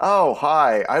like, "Oh,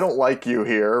 hi, I don't like you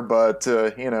here, but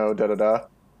da da da."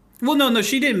 Well, no,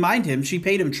 she didn't mind him. She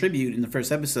paid him tribute in the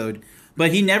first episode,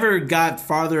 but he never got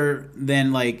farther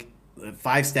than like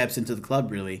 5 steps into the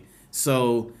club, really.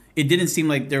 So it didn't seem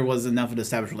like there was enough of an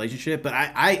established relationship. But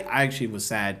I actually was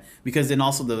sad because then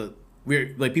also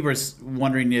people are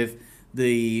wondering if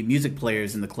the music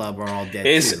players in the club are all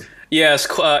dead too. Yes,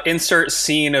 insert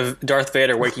scene of Darth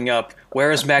Vader waking up.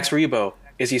 Where is Max Rebo?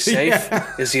 Is he safe?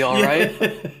 Yeah. Is he all right?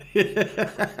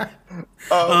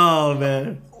 Oh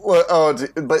man.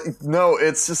 But no,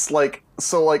 it's just like,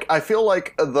 so like I feel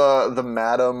like the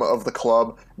madam of the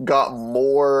club got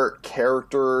more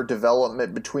character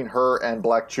development between her and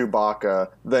Black Chewbacca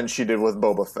than she did with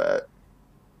Boba Fett.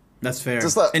 That's fair.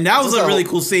 And that was a really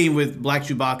cool scene with Black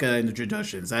Chewbacca and the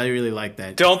Traditions. I really like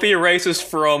that. Don't be racist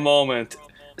for a moment.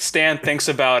 Stan thinks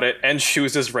about it and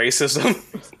chooses racism.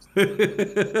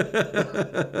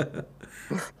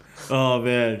 Oh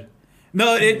man.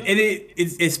 No,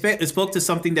 it spoke to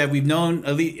something that we've known.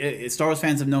 At least Star Wars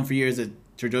fans have known for years, that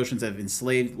Tradoshans have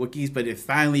enslaved Wookiees, but it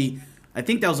finally, I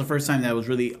think that was the first time that was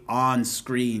really on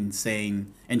screen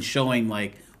saying and showing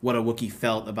like what a Wookiee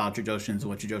felt about Tradoshans and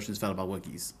what Tradoshans felt about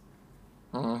Wookiees.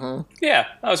 Mm-hmm. Yeah,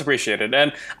 that was appreciated.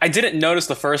 And I didn't notice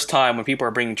the first time when people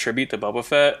are bringing tribute to Boba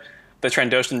Fett, the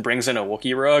Trandoshan brings in a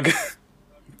Wookiee rug.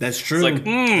 That's true. It's like,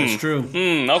 That's true.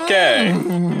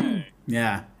 Okay.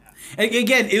 Yeah. And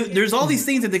again, there's all these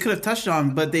things that they could have touched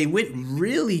on, but they went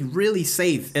really, really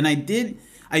safe. And I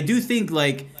do think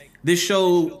like this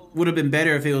show would have been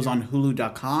better if it was on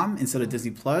Hulu.com instead of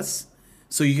Disney Plus,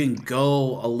 so you can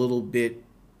go a little bit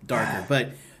darker.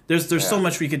 But there's so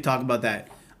much we could talk about that.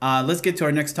 Let's get to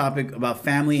our next topic about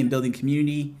family and building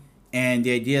community, and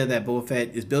the idea that Boba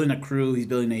Fett is building a crew. He's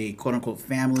building a quote-unquote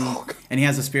family, and he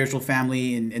has a spiritual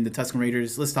family in the Tusken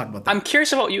Raiders. Let's talk about that. I'm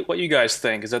curious about what you guys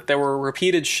think. Is that there were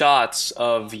repeated shots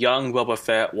of young Boba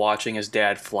Fett watching his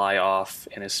dad fly off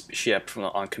in his ship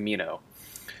on Kamino.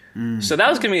 So that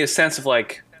was giving me a sense of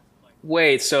like,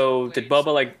 wait, so did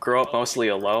Boba like grow up mostly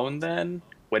alone then,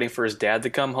 waiting for his dad to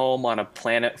come home on a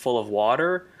planet full of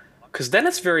water? Because then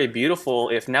it's very beautiful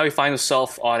if now he finds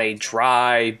himself on a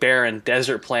dry, barren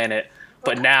desert planet,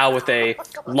 but now with a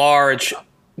large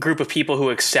group of people who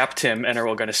accept him and are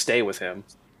all going to stay with him.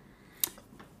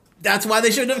 That's why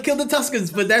they shouldn't have killed the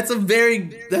Tuskens, but that's very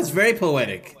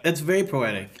poetic. That's very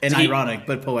poetic and ironic,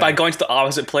 but poetic. By going to the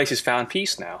opposite place, he's found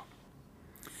peace now.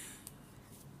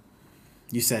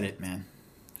 You said it, man.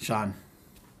 Sean.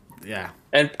 Yeah.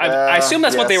 And I assume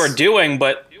that's what they yes. were doing,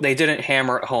 but they didn't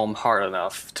hammer it home hard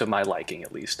enough, to my liking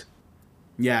at least.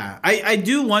 Yeah. I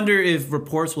do wonder if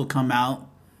reports will come out,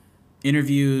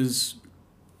 interviews,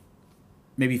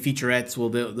 maybe featurettes,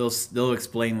 they'll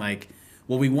explain like,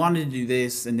 well, we wanted to do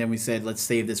this, and then we said, let's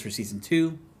save this for season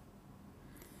 2.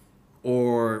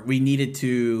 Or we needed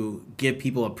to give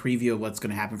people a preview of what's going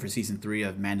to happen for season 3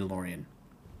 of Mandalorian.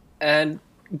 And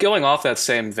going off that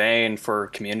same vein for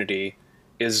Community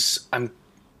is I'm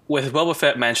with Boba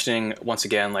Fett mentioning once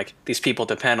again like these people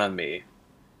depend on me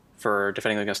for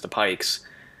defending against the Pikes,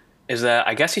 is that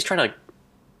I guess he's trying to like,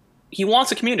 he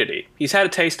wants a community. He's had a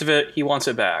taste of it. He wants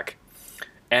it back,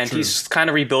 and True. He's kind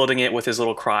of rebuilding it with his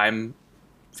little crime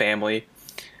family.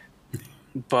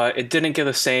 But it didn't get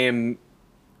the same.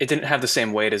 It didn't have the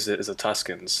same weight as the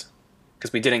Tuskens,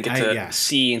 because we didn't get to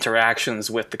see interactions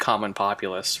with the common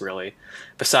populace, really.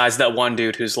 Besides that one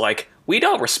dude who's like, we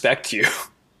don't respect you.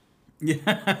 Yeah.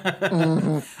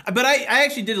 But I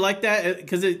actually did like that,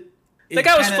 because the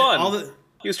guy was fun.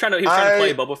 He was trying to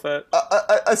play Boba Fett.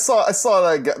 I saw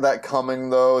that coming,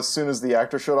 though. As soon as the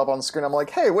actor showed up on the screen, I'm like,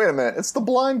 hey, wait a minute. It's the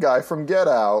blind guy from Get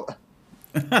Out.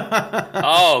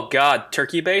 Oh, God.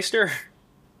 Turkey Baster?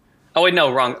 Oh, wait,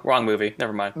 no. Wrong movie.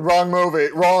 Never mind. Wrong movie.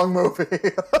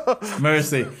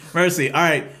 Mercy. All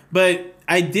right. But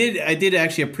I did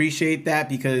actually appreciate that,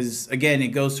 because, again, it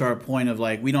goes to our point of,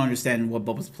 like, we don't understand what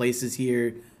Boba's place is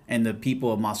here, and the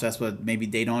people of Mos Espa, maybe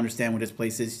they don't understand what his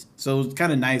place is. So it's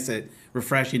kind of nice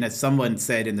refreshing that someone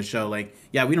said in the show, like,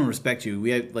 yeah, we don't respect you.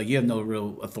 You have no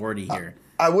real authority here.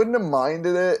 I wouldn't have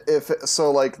minded it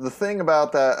the thing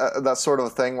about that sort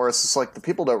of thing where it's just like the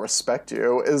people don't respect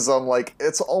you is like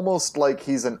it's almost like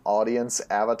he's an audience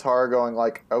avatar going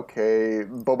like, okay,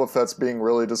 Boba Fett's being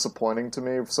really disappointing to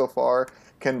me so far.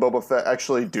 Can Boba Fett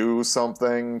actually do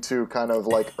something to kind of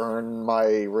like earn my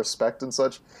respect and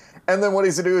such? And then what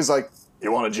he's gonna do is like,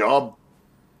 you want a job?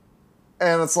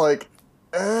 And it's like,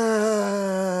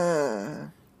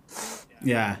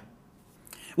 Yeah.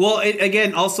 Well,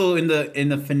 again, also in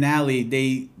the finale,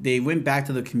 they went back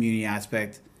to the community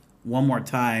aspect one more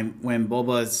time when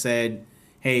Boba said,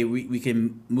 "Hey, we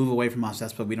can move away from Mos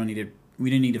Espa. We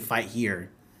didn't need to fight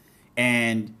here,"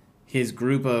 and his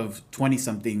group of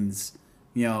 20-somethings,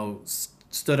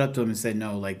 stood up to him and said,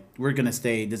 "No, like we're gonna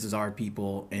stay. This is our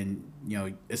people," and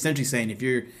essentially saying, if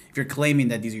you're claiming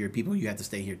that these are your people, you have to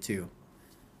stay here too.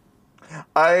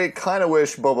 I kind of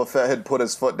wish Boba Fett had put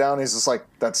his foot down. He's just like,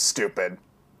 that's stupid.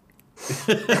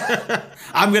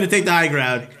 I'm going to take the high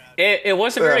ground. It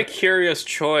was a very curious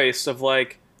choice of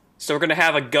like, so we're going to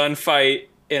have a gunfight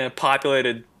in a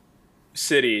populated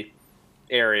city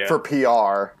area. For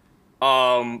PR.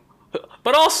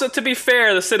 But also, to be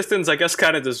fair, the citizens, I guess,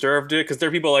 kind of deserved it, because there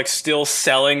are people like still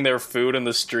selling their food in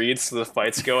the streets, so the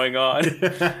fight's going on.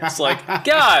 It's like,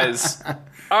 guys,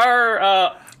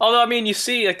 although, I mean, you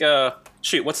see, like,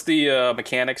 what's the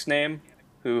mechanic's name?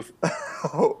 I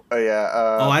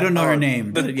don't know her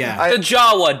name, but yeah. The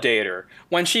Jawa dater.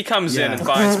 When she comes in and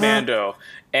finds Mando,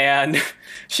 and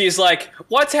she's like,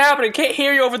 what's happening? Can't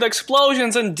hear you over the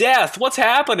explosions and death. What's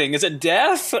happening? Is it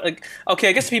death? Like, okay,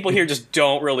 I guess people here just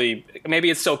don't really... Maybe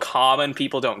it's so common,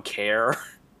 people don't care.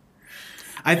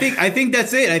 I think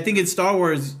that's it. I think in Star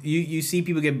Wars, you see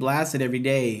people get blasted every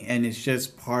day, and it's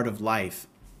just part of life.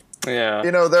 Yeah.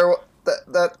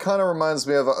 That kind of reminds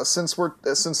me of since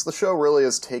the show really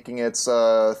is taking its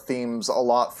themes a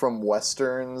lot from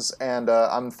westerns, and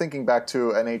I'm thinking back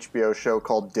to an HBO show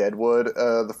called Deadwood.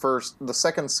 The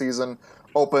second season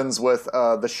opens with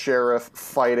the sheriff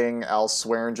fighting Al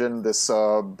Swearingen, this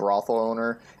brothel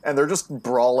owner, and they're just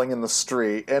brawling in the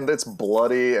street, and it's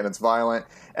bloody and it's violent.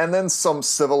 And then some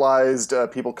civilized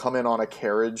people come in on a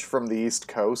carriage from the East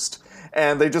Coast,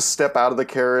 and they just step out of the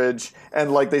carriage,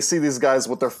 and like they see these guys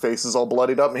with their faces all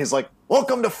bloodied up, and he's like,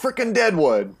 "Welcome to frickin'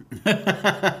 Deadwood."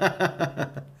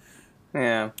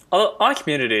 Yeah. On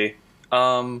Community,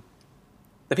 the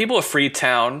people of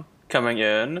Freetown coming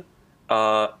in,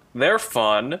 they're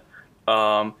fun.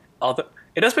 Although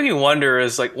it does make me wonder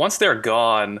is like once they're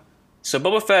gone, so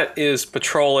Boba Fett is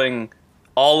patrolling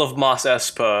all of Mos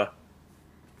Espa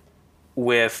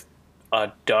with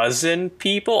a dozen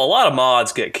people. A lot of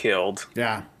mods get killed.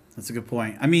 Yeah, that's a good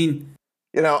point. I mean,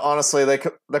 Honestly, they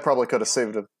probably could have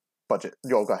saved a budget.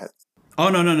 Yo, go ahead. oh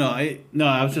no,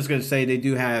 I was just gonna say they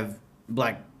do have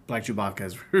Black Chewbacca,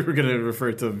 as we're gonna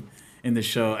refer to him in the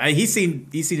show. He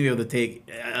seemed to be able to take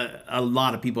a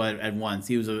lot of people at once.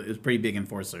 He was a pretty big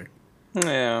enforcer.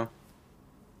 Yeah.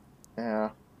 Yeah.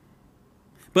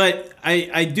 But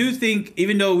I do think,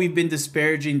 even though we've been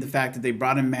disparaging the fact that they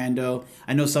brought in Mando,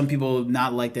 I know some people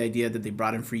not like the idea that they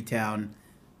brought in Freetown,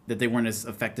 that they weren't as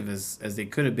effective as they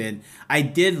could have been. I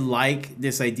did like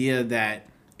this idea that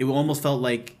it almost felt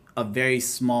like a very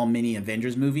small mini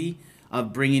Avengers movie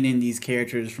of bringing in these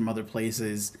characters from other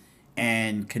places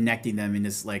and connecting them in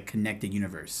this like connected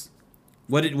universe.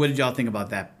 What did y'all think about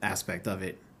that aspect of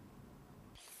it?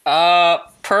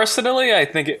 Personally,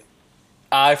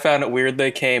 I found it weird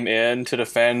they came in to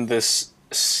defend this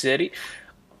city.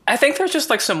 I think there's just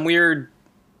like some weird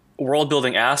world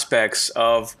building aspects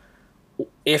of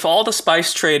if all the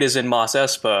spice trade is in Mos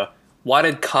Espa, why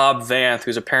did Cobb Vanth,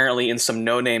 who's apparently in some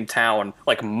no-name town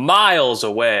like miles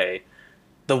away,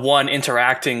 the one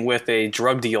interacting with a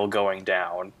drug deal going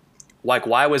down? Like,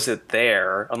 why was it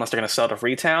there? Unless they're going to sell to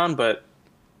Freetown, but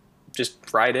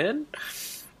just right in?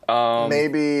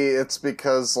 Maybe it's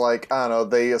because, like, I don't know,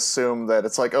 they assume that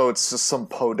it's like, oh, it's just some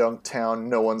podunk town,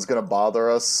 no one's gonna bother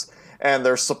us, and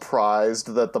they're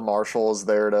surprised that the marshal is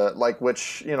there to, like,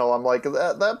 which, I'm like,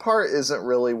 that part isn't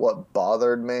really what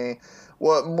bothered me.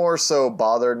 What more so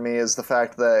bothered me is the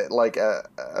fact that, like,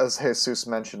 as Jesus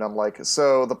mentioned, I'm like,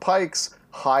 so the Pikes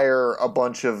hire a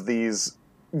bunch of these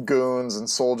goons and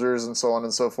soldiers and so on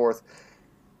and so forth,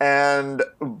 and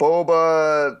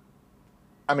Boba...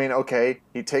 I mean, okay,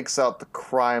 he takes out the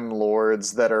crime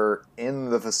lords that are in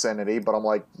the vicinity, but I'm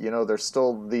like, there's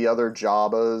still the other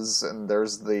Jabbas, and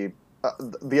there's the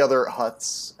other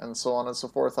Hutts, and so on and so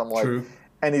forth. I'm like, True.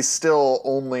 And he's still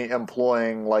only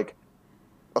employing, like,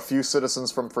 a few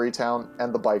citizens from Freetown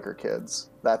and the biker kids.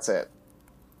 That's it.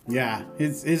 Yeah,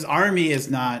 his army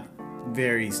is not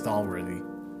very stalworthy.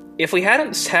 If we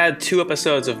hadn't had 2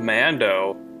 episodes of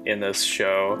Mando in this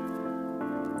show,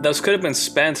 those could have been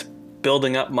spent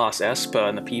building up Mos Espa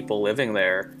and the people living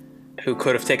there who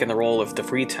could have taken the role of the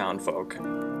Freetown folk.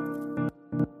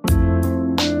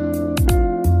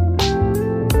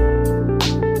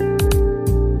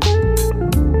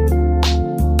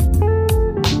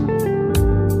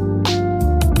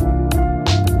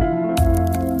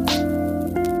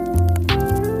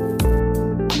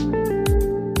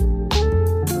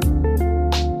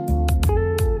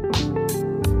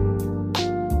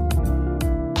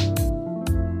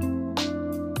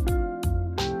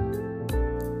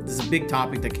 Big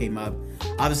topic that came up.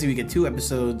 Obviously, we get 2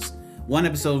 episodes. 1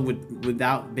 episode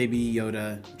without Baby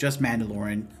Yoda, just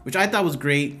Mandalorian, which I thought was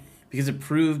great because it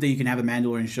proved that you can have a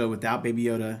Mandalorian show without Baby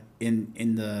Yoda in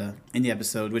the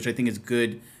episode, which I think is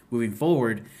good moving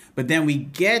forward. But then we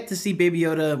get to see Baby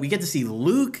Yoda. We get to see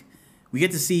Luke. We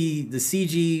get to see the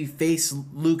CG face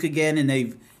Luke again, and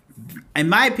they've, in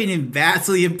my opinion,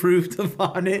 vastly improved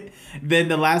upon it than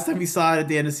the last time we saw it at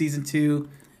the end of season 2.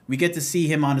 We get to see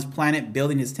him on his planet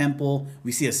building his temple.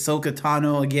 We see Ahsoka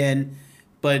Tano again.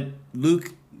 But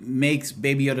Luke makes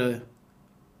Baby Yoda,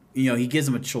 he gives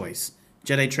him a choice.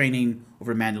 Jedi training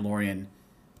over Mandalorian.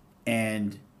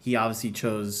 And he obviously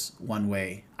chose one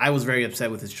way. I was very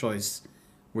upset with his choice.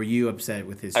 Were you upset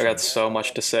with his choice? I got so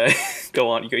much to say. Go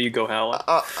on. You go, Howland.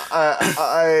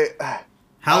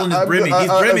 Howland is brimming.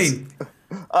 He's brimming.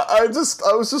 I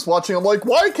was just watching. I'm like,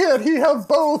 why can't he have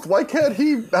both? Why can't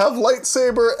he have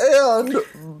lightsaber and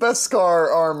Beskar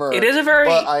armor? It is a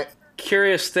very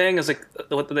curious thing. Is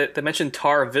like they mentioned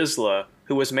Tar Vizsla,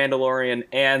 who was Mandalorian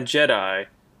and Jedi.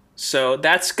 So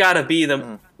that's got to be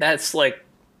that's like,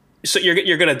 so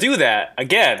you're gonna do that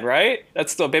again, right?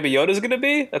 That's what Baby Yoda's gonna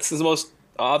be. That's the most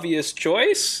obvious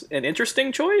choice, an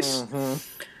interesting choice.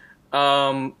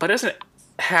 But it doesn't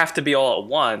have to be all at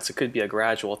once. It could be a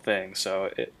gradual thing.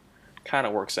 So it kind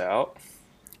of works out.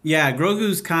 Yeah,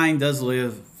 Grogu's kind does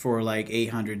live for like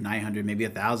 800, 900, maybe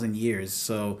 1,000 years.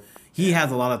 So he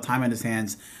has a lot of time on his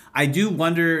hands. I do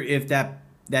wonder if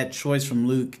that choice from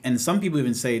Luke, and some people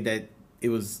even say that it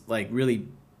was like really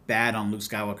bad on Luke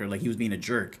Skywalker, like he was being a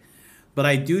jerk. But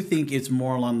I do think it's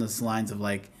more along the lines of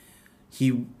like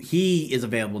he is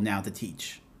available now to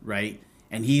teach, right?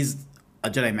 And he's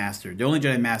a Jedi Master, the only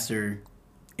Jedi Master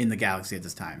in the galaxy at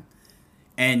this time.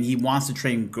 And he wants to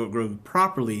train Grogu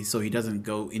properly so he doesn't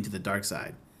go into the dark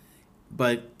side.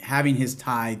 But having his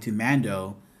tie to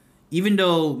Mando, even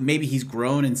though maybe he's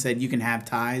grown and said you can have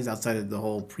ties outside of the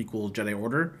whole prequel Jedi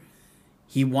Order,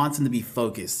 he wants him to be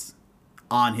focused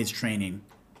on his training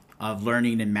of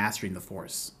learning and mastering the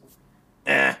Force.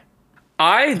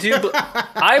 I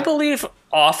believe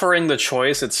offering the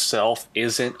choice itself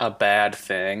isn't a bad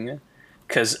thing,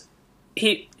 because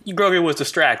Grogu was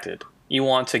distracted. You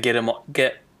want to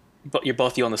but you're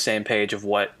both on the same page of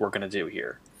what we're gonna do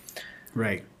here.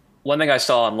 Right. One thing I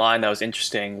saw online that was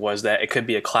interesting was that it could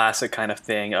be a classic kind of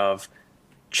thing of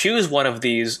choose one of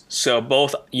these so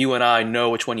both you and I know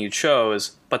which one you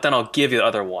chose, but then I'll give you the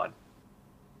other one.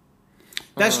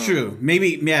 That's true.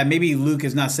 Maybe Luke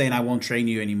is not saying I won't train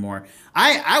you anymore.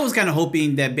 I was kind of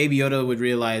hoping that Baby Yoda would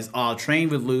realize, oh, I'll train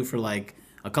with Luke for like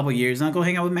a couple years and I'll go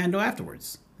hang out with Mando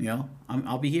afterwards. You know,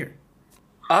 I'll be here.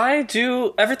 I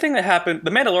do everything that happened.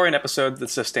 The Mandalorian episode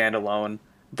that's a standalone,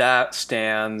 that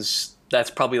stands. That's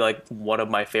probably like one of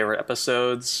my favorite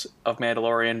episodes of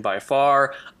Mandalorian by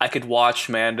far. I could watch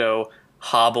Mando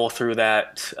hobble through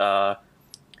that TSA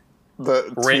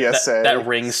that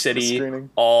ring city screening.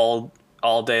 all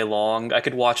day long. I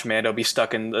could watch Mando be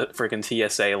stuck in the freaking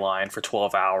TSA line for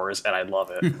 12 hours, and I'd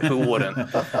love it. Who wouldn't?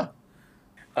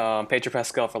 Pedro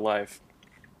Pascal for life.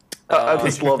 I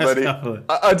just love that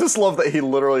I just love that he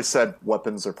literally said,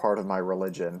 "Weapons are part of my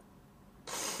religion."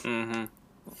 Mm-hmm.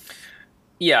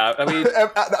 Yeah, I mean,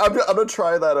 I'm gonna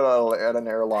try that at an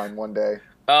airline one day.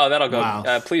 Oh, that'll go.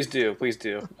 Wow. Please do.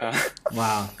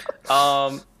 Wow.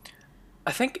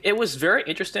 I think it was very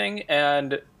interesting,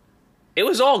 and it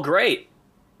was all great,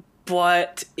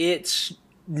 but it's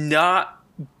not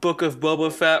Book of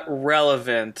Boba Fett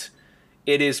relevant.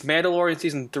 It is Mandalorian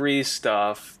Season 3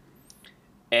 stuff,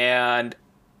 and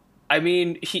I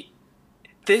mean,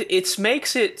 it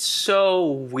makes it so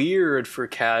weird for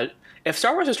if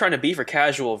Star Wars is trying to be for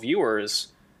casual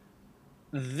viewers,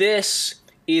 this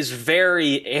is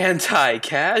very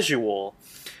anti-casual.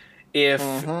 If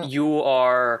you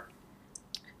are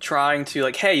trying to,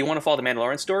 like, hey, you want to follow the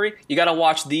Mandalorian story? You got to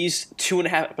watch these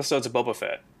 2.5 episodes of Boba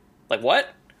Fett. Like,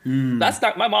 what? That's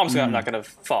not, my mom's not going to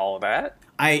follow that.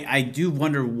 I do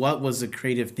wonder what was the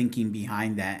creative thinking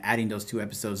behind that, adding those 2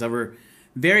 episodes that were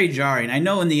very jarring. I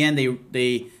know in the end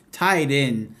they tied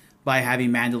in by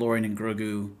having Mandalorian and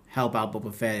Grogu help out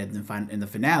Boba Fett in the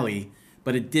finale,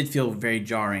 but it did feel very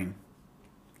jarring.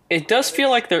 It does feel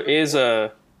like there is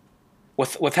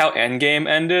with how Endgame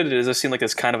ended, it does seem like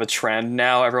it's kind of a trend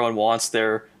now. Everyone wants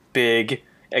their big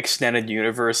extended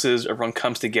universes. Everyone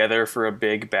comes together for a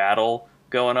big battle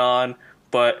going on.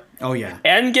 But oh yeah,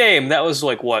 Endgame, that was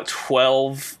like, what,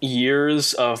 12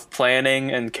 years of planning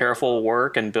and careful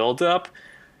work and build-up?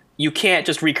 You can't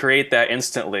just recreate that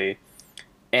instantly.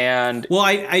 And well,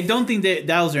 I don't think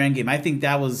that was their Endgame. I think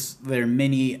that was their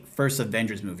mini first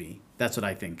Avengers movie. That's what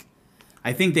I think.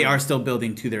 I think they are still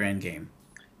building to their Endgame.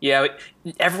 Yeah,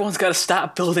 everyone's got to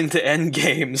stop building to end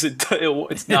games.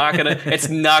 It's not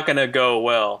gonna go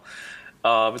well.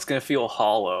 It's gonna feel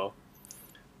hollow.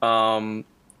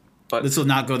 But this will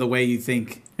not go the way you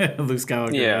think, Luke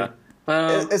Skywalker. Yeah,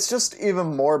 right? It's just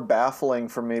even more baffling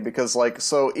for me because, like,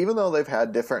 so even though they've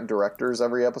had different directors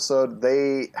every episode,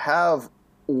 they have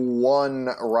one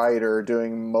writer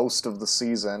doing most of the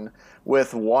season,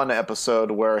 with one episode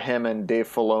where him and Dave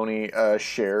Filoni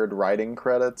shared writing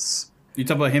credits. You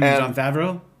talk about him and Jon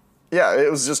Favreau? Yeah, it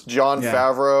was just Jon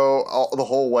Favreau the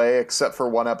whole way, except for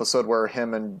one episode where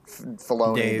him and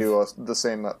Filoni do the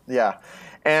same. Yeah.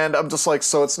 And I'm just like,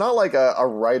 so it's not like a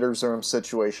writer's room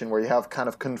situation where you have kind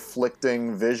of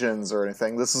conflicting visions or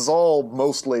anything. This is all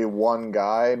mostly one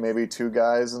guy, maybe 2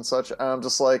 guys and such. And I'm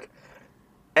just like,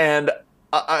 and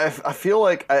I feel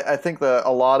like I think that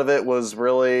a lot of it was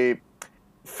really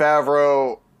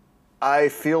Favreau. I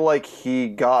feel like he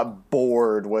got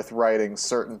bored with writing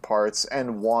certain parts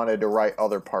and wanted to write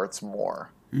other parts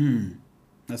more.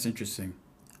 That's interesting.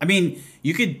 I mean,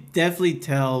 you could definitely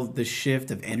tell the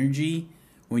shift of energy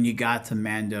when you got to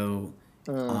Mando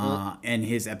and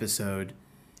his episode.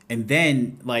 And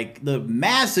then, like, the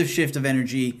massive shift of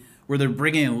energy where they're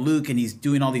bringing in Luke and he's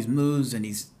doing all these moves and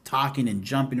he's talking and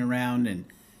jumping around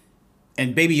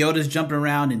and Baby Yoda's jumping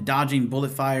around and dodging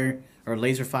bullet fire or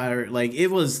laser fire. Like, it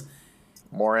was...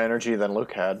 More energy than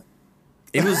Luke had.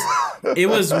 It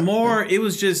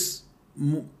was just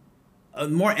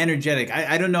more energetic.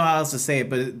 I don't know how else to say it,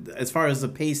 but as far as the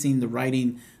pacing, the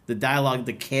writing, the dialogue,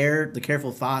 the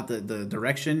careful thought, the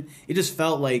direction, it just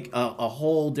felt like a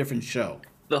whole different show.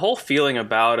 The whole feeling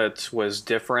about it was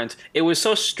different. It was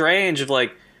so strange.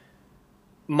 Like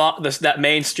that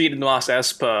main street in Mos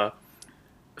Espa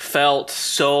felt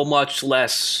so much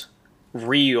less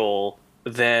real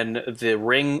than the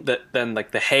ring than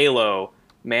like the Halo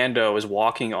Mando is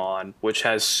walking on, which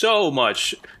has so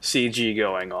much CG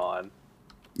going on.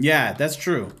 Yeah, that's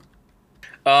true.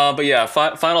 But yeah,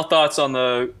 final thoughts on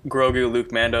the Grogu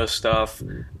Luke Mando stuff.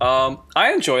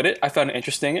 I enjoyed it. I found it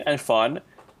interesting and fun.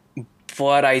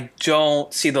 But I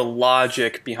don't see the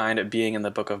logic behind it being in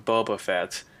the Book of Boba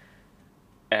Fett.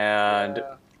 And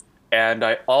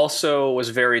I also was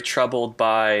very troubled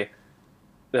by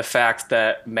the fact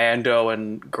that Mando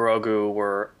and Grogu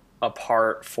were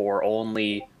apart for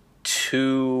only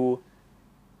 2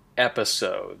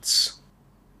 episodes.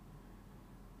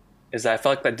 Is that I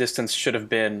felt like that distance should have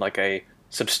been like a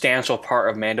substantial part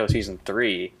of Mando Season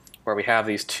 3, where we have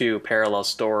these 2 parallel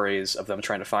stories of them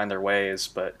trying to find their ways,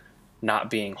 but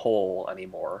not being whole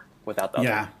anymore without the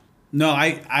other. No,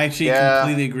 I actually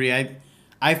completely agree.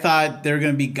 I thought they were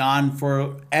going to be gone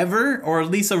forever, or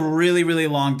at least a really, really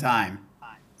long time.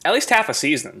 At least half a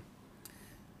season.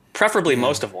 Preferably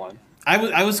most of one.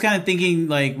 I was kind of thinking,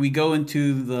 like, we go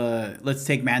into the let's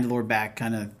take Mandalore back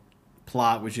kind of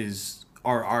plot, which is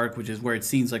our arc, which is where it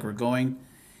seems like we're going.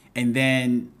 And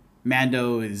then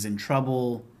Mando is in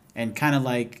trouble, and kind of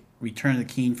like Return of the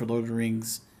King for Lord of the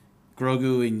Rings.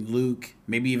 Grogu and Luke,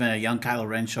 maybe even a young Kylo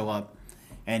Ren show up,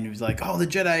 and he was like, "Oh, the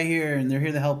Jedi are here, and they're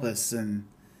here to help us." And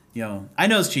I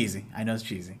know it's cheesy,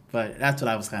 but that's what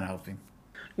I was kind of hoping.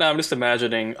 No, I'm just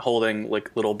imagining holding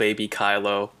like little baby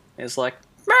Kylo. It's like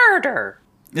murder.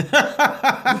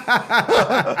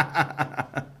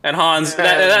 And Han's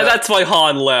that's why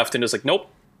Han left and was like, "Nope."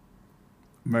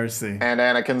 Mercy. And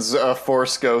Anakin's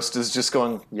Force Ghost is just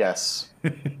going, yes.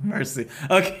 Mercy.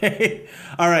 Okay.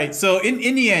 All right. So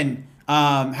in the end,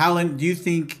 Howland, do you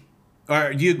think,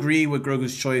 or do you agree with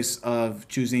Grogu's choice of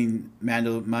choosing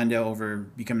Mando over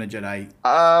becoming a Jedi?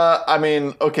 I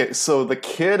mean, okay, so the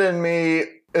kid in me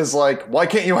is like, why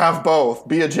can't you have both?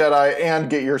 Be a Jedi and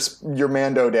get your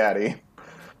Mando daddy.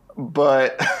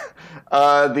 But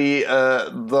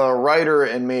the writer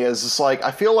in me is just like,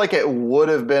 I feel like it would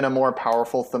have been a more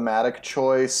powerful thematic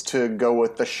choice to go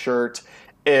with the shirt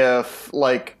if,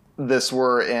 like, this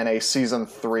were in a season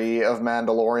 3 of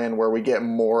Mandalorian where we get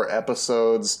more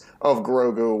episodes of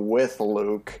Grogu with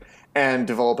Luke and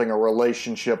developing a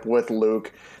relationship with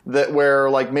Luke, that where,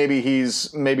 like, maybe he's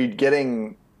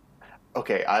getting,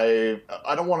 okay,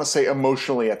 I don't want to say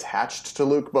emotionally attached to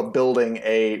Luke, but building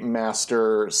a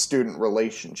master-student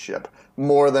relationship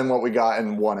more than what we got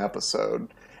in one episode.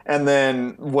 And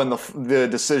then when the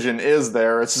decision is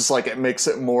there, it's just like it makes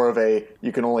it more of a,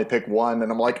 you can only pick one.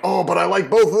 And I'm like, oh, but I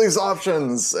like both of these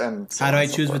options. And so how do I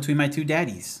choose between my 2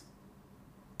 daddies?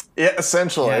 Yeah,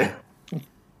 essentially. Yeah.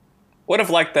 Would have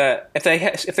liked that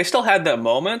if they still had that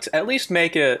moment. At least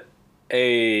make it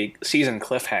a season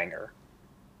cliffhanger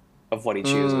of what he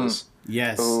chooses.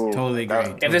 Yes, Ooh, totally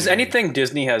agree. If there's anything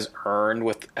Disney has earned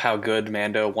with how good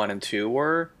Mando 1 and 2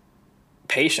 were,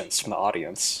 patience from the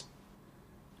audience.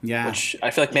 Yeah. Which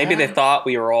I feel like maybe they thought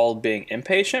we were all being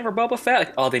impatient for Boba Fett.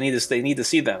 Like, oh, they need to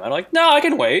see them. I'm like, no, I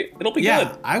can wait. It'll be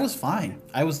good. I was fine.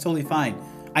 I was totally fine.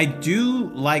 I do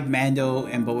like Mando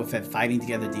and Boba Fett fighting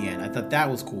together at the end. I thought that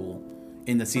was cool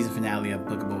in the season finale of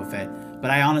Book of Boba Fett. But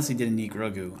I honestly didn't need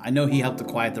Grogu. I know he helped to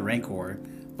quiet the Rancor,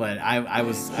 but I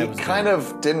was kind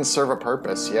of didn't serve a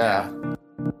purpose. Yeah.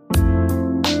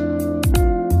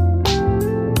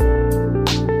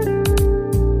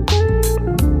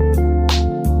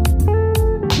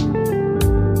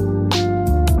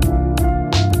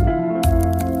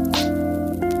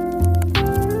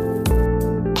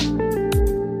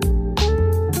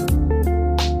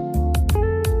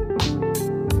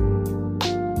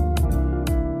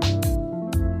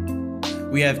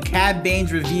 We have Cad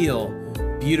Bane's reveal.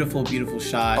 Beautiful, beautiful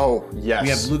shot. Oh, yes. We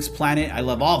have Luke's planet. I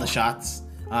love all the shots.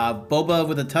 Boba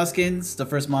with the Tuskens, the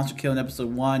first monster kill in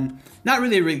episode 1. Not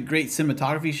really a really great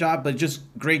cinematography shot, but just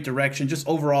great direction. Just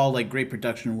overall, like, great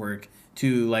production work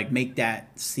to, like, make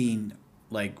that scene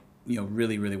like,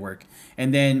 really, really work.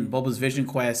 And then Boba's Vision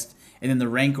Quest, and then the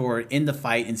Rancor in the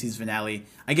fight in season finale.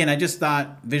 Again, I just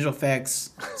thought visual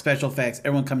effects, special effects,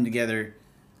 everyone coming together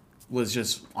was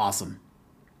just awesome.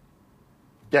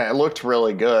 Yeah, it looked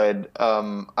really good.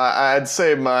 I'd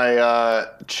say my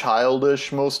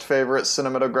childish most favorite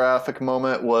cinematographic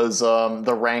moment was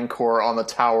the Rancor on the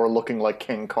tower looking like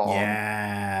King Kong.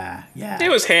 Yeah. It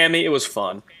was hammy. It was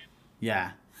fun.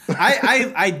 Yeah.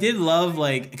 I did love,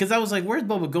 like, because I was like, where's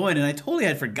Boba going? And I totally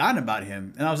had forgotten about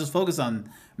him. And I was just focused on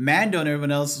Mando and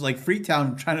everyone else, like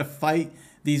Freetown, trying to fight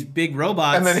these big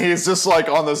robots. And then he's just like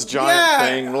on this giant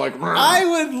thing, like.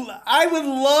 I would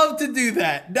love to do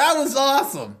that. That was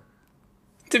awesome.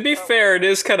 To be fair, it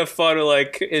is kind of fun.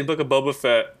 Like in Book of Boba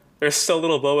Fett, there's so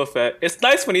little Boba Fett. It's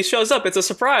nice when he shows up. It's a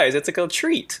surprise. It's like a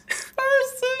treat.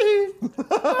 Mercy. You can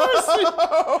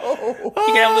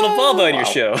have a little Boba in your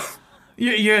show.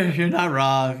 You're not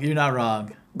wrong. You're not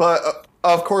wrong. But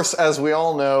of course, as we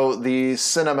all know, the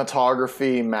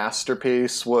cinematography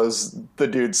masterpiece was the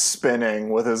dude spinning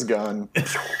with his gun.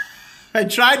 I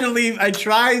tried to leave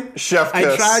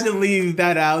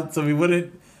that out so we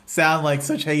wouldn't sound like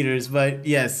such haters, but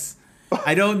yes,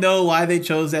 I don't know why they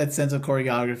chose that sense of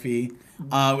choreography.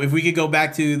 If we could go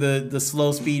back to the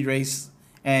slow speed race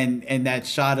and that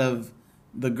shot of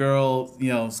the girl,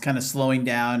 kind of slowing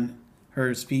down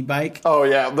her speed bike. Oh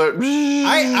yeah,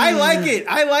 I like it.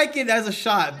 I like it as a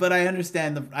shot, but I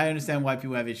understand why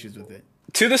people have issues with it.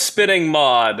 To the spinning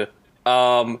mod,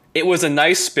 it was a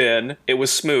nice spin. It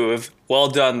was smooth. Well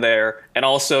done there. And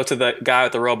also to the guy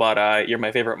with the robot eye, you're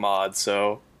my favorite mod.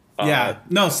 So yeah,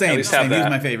 no, same. He was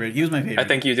my favorite. I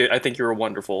think you did. I think you were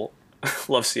wonderful.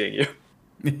 Love seeing you.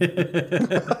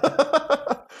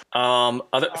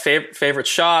 Other favorite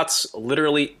shots,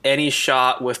 literally any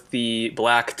shot with the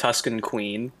Black Tusken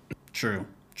Queen. True.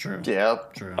 Yeah.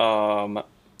 True.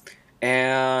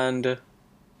 And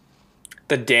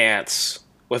the dance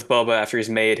with Boba after he's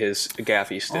made his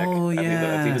gaffy stick. Oh,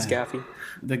 yeah. I think it was gaffy.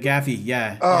 The gaffy,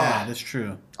 yeah. Yeah, that's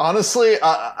true. Honestly,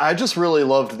 I just really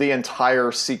loved the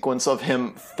entire sequence of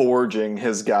him forging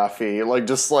his gaffy. Like,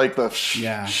 just like the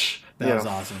that was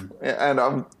awesome.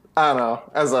 And I don't know,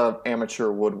 as an amateur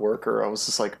woodworker, I was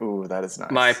just like, ooh, that is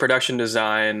nice. My production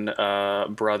design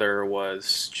brother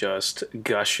was just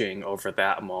gushing over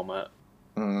that moment.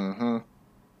 Mm-hmm.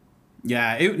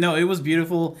 Yeah, it was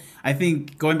beautiful. I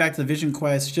think going back to the Vision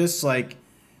Quest, just like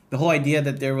the whole idea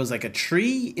that there was like a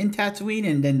tree in Tatooine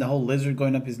and then the whole lizard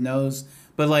going up his nose.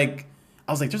 But like,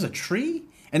 I was like, there's a tree?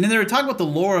 And then they were talking about the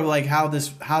lore of like how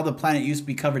the planet used to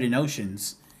be covered in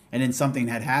oceans. And then something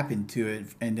had happened to it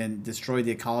and then destroyed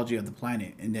the ecology of the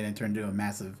planet. And then it turned into a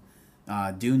massive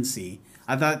dune sea.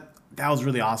 I thought that was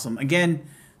really awesome. Again,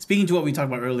 speaking to what we talked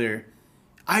about earlier,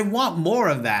 I want more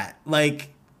of that.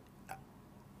 Like,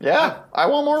 yeah, I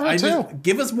want more of it too.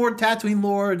 Give us more Tatooine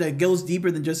lore that goes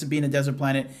deeper than just being a desert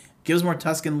planet. Give us more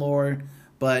Tusken lore,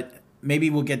 but maybe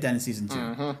we'll get that in season 2.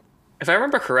 Mm-hmm. If I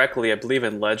remember correctly, I believe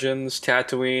in Legends,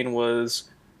 Tatooine was,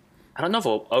 I don't know if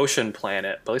an ocean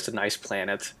planet, but at least a nice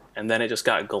planet. And then it just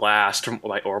got glassed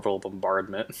by orbital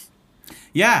bombardment.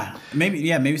 Yeah,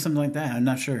 maybe something like that. I'm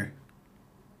not sure.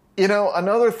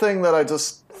 Another thing that I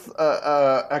just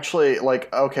actually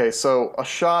like. Okay, so a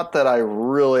shot that I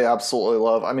really absolutely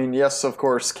love. I mean, yes, of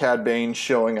course, Cad Bane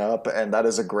showing up, and that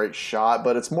is a great shot.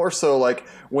 But it's more so like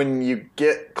when you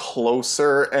get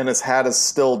closer and his hat is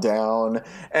still down,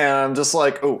 and I'm just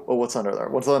like, oh, what's under there?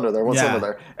 What's under there? What's under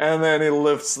there? And then he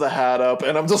lifts the hat up,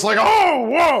 and I'm just like, oh,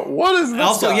 whoa, what is this?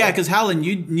 Also, guy? yeah, because Howland,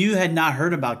 you had not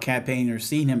heard about Cad Bane or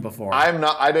seen him before.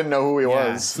 I didn't know who he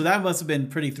was. So that must have been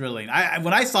pretty thrilling.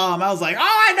 When I saw him, I was like,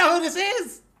 oh, I know who this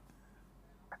is.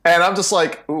 And I'm just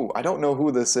like, ooh, I don't know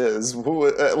who this is.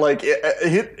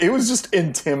 It was just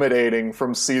intimidating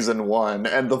from season 1,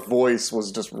 and the voice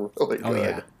was just really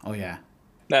good. Oh yeah.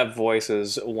 That voice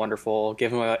is wonderful.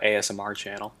 Give him an ASMR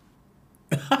channel.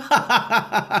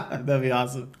 That'd be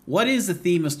awesome. What is the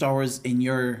theme of Star Wars, in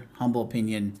your humble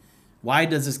opinion? Why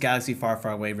does this galaxy far,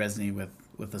 far away resonate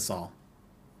with us all?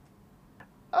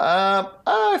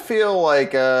 I feel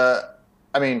like, I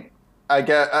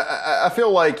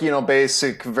feel like,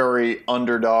 basic, very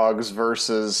underdogs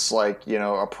versus, like,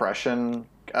 oppression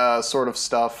sort of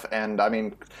stuff. And,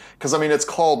 because, it's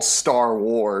called Star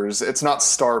Wars. It's not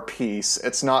Star Peace.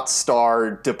 It's not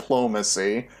Star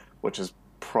Diplomacy, which is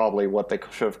probably what they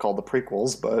should have called the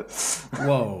prequels, but...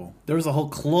 Whoa. There was a whole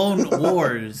Clone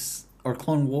Wars, or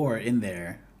Clone War in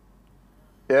there.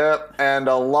 Yep, and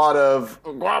a lot of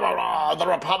blah, blah, blah, the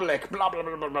Republic, blah, blah,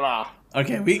 blah, blah, blah.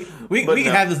 Okay, we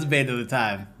can have this debate another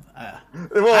time.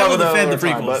 I will defend the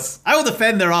prequels. I will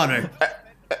defend their honor.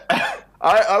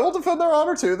 I will defend their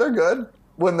honor too. They're good.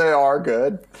 when they are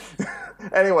good.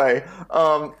 Anyway,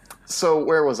 so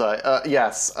where was I?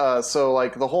 Yes. So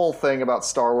like the whole thing about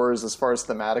Star Wars, as far as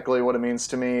thematically, what it means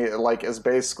to me, like, is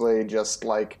basically just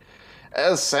like,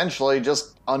 essentially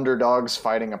just underdogs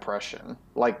fighting oppression.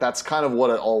 Like that's kind of what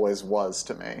it always was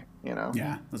to me. You know?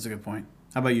 Yeah, that's a good point.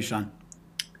 How about you, Sean?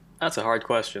 That's a hard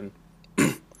question.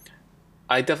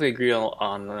 I definitely agree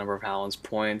on a number of Howland's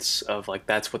points of like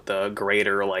that's what the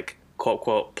greater like quote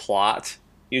quote plot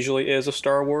usually is of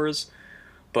Star Wars.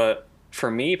 But for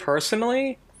me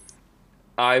personally,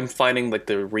 I'm finding like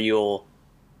the real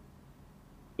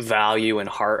value and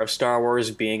heart of Star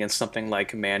Wars being in something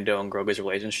like Mando and Grogu's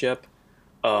relationship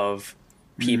of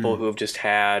people who have just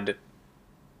had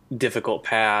difficult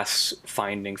paths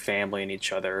finding family in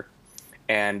each other.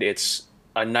 And it's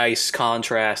a nice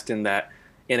contrast in that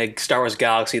in a Star Wars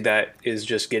galaxy that is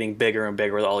just getting bigger and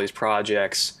bigger with all these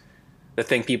projects, the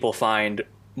thing people find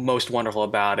most wonderful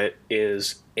about it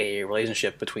is a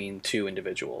relationship between two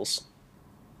individuals.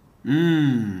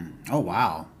 Oh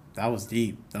wow, that was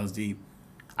deep. That was deep.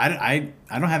 I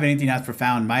don't have anything as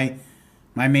profound. My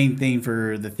main thing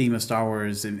for the theme of Star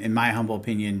Wars, in my humble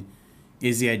opinion,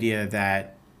 is the idea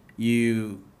that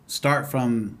you start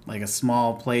from like a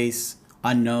small place,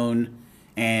 unknown,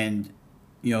 and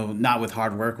not with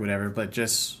hard work or whatever, but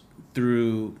just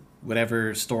through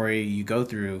whatever story you go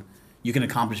through, you can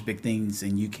accomplish big things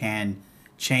and you can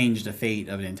change the fate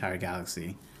of an entire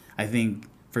galaxy. I think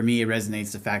for me, it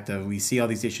resonates the fact that we see all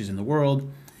these issues in the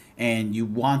world, and you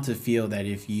want to feel that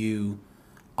if you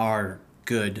are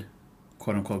good,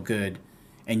 quote unquote good,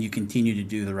 and you continue to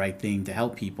do the right thing to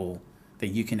help people, that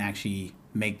you can actually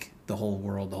make the whole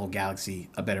world, the whole galaxy,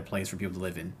 a better place for people to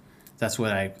live in. That's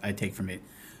what I take from it.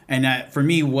 And for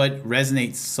me, what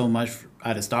resonates so much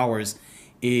out of Star Wars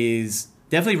is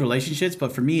definitely relationships,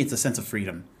 but for me, it's a sense of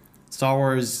freedom. Star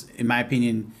Wars, in my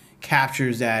opinion,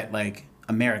 captures that like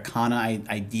Americana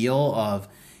ideal of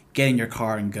get in your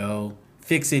car and go,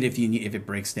 fix it if it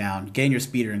breaks down, get in your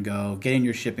speeder and go, get in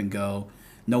your ship and go.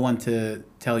 No one to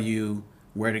tell you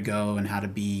where to go and how to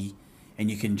be, and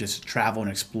you can just travel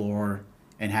and explore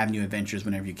and have new adventures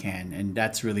whenever you can. And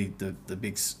that's really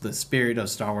the spirit of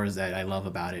Star Wars that I love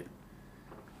about it.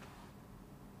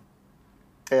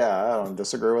 Yeah, I don't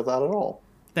disagree with that at all.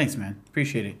 Thanks, man.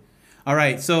 Appreciate it. All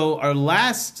right, so our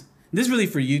last, this is really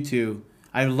for you two.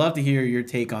 I'd love to hear your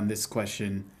take on this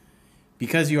question.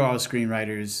 Because you're all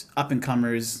screenwriters,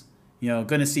 up-and-comers, going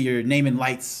to see your name in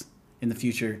lights in the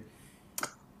future.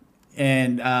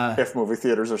 And if movie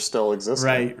theaters are still existing.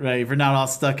 Right. We're not all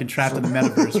stuck and trapped in the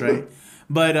metaverse, right?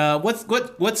 But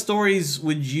what stories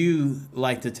would you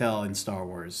like to tell in Star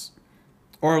Wars?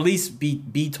 Or at least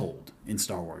be told in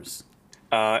Star Wars?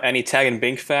 Any Tag and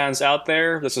Bink fans out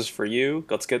there, this is for you.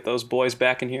 Let's get those boys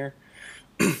back in here.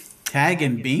 Tag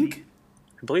and Bink?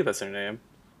 I believe that's their name.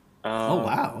 Oh,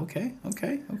 wow. Okay.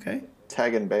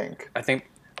 Tag and Bink. I think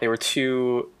they were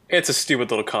two... It's a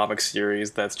stupid little comic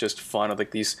series that's just fun.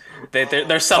 Like these...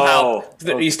 They're somehow...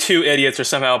 These two idiots are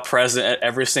somehow present at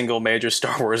every single major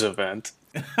Star Wars event.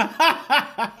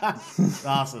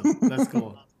 Awesome. That's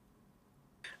cool.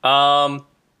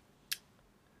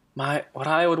 What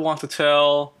I would want to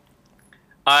tell...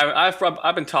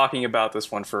 I've been talking about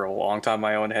this one for a long time in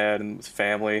my own head and with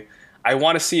family. I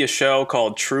want to see a show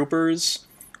called Troopers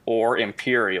or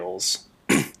Imperials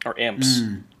or Imps,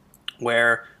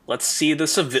 where let's see the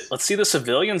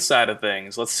civilian side of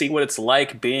things. Let's see what it's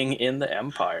like being in the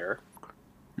Empire.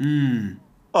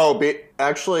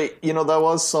 Actually, that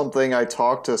was something I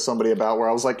talked to somebody about where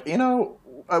I was like,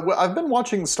 I've been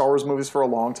watching Star Wars movies for a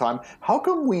long time. How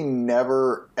come we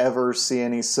never, ever see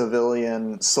any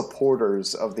civilian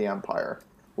supporters of the Empire?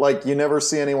 Like, you never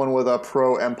see anyone with a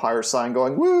pro-Empire sign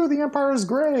going, woo, the Empire is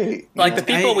great. Like the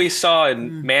people we saw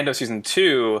in Mando Season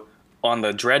 2 on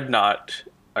the Dreadnought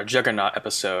or Juggernaut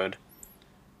episode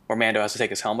where Mando has to take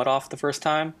his helmet off the first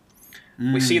time.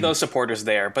 We see those supporters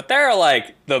there, but they're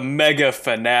like the mega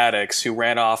fanatics who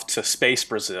ran off to Space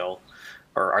Brazil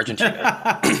or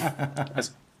Argentina.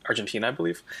 Argentina, I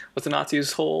believe, was the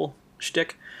Nazis' whole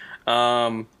shtick.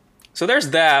 So there's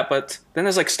that, but then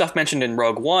there's like stuff mentioned in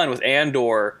Rogue One with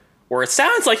Andor, where it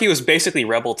sounds like he was basically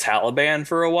rebel Taliban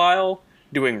for a while,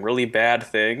 doing really bad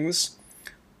things.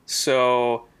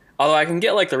 So, although I can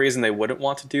get like the reason they wouldn't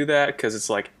want to do that, because it's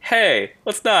like, hey,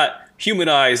 let's not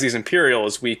humanize these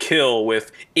Imperials we kill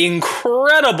with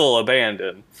incredible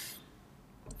abandon.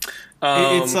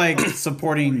 It's like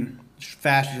supporting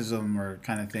fascism or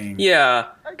kind of thing. Yeah,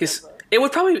 because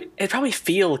it'd probably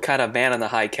feel kind of Man in the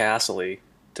High Castle-y,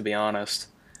 to be honest.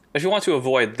 If you want to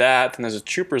avoid that, then there's a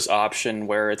Troopers option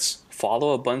where it's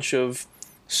follow a bunch of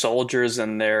soldiers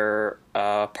and their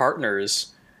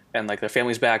partners and like their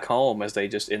families back home as they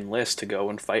just enlist to go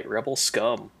and fight rebel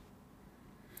scum.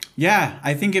 Yeah,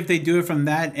 I think if they do it from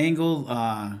that angle,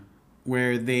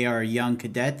 where they are young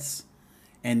cadets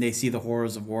and they see the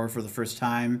horrors of war for the first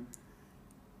time,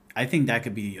 I think that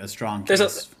could be a strong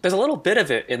case. There's a little bit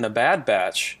of it in the Bad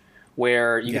Batch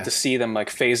where you get to see them like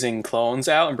phasing clones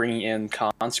out and bringing in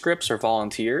conscripts or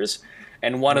volunteers,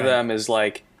 and one of them is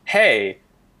like, hey,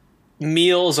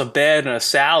 meals, a bed, and a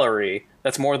salary,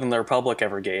 that's more than the Republic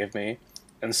ever gave me.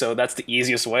 And so that's the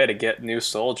easiest way to get new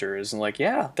soldiers. And like,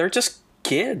 yeah, they're just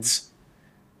kids.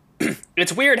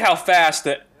 It's weird how fast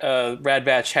that Bad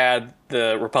Batch had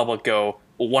the Republic go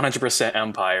 100%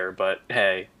 Empire, but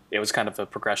hey, it was kind of a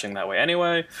progression that way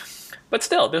anyway. But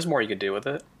still, there's more you could do with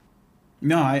it.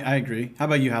 No, I agree. How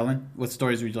about you, Howland? What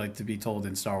stories would you like to be told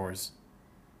in Star Wars?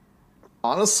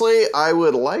 Honestly, I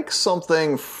would like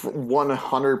something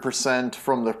 100%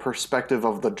 from the perspective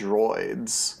of the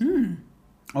droids.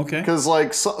 Okay. Because,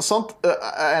 like,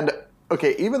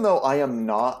 even though I am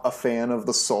not a fan of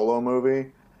the Solo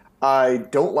movie, I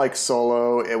don't like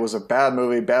Solo. It was a bad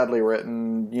movie, badly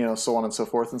written, so on and so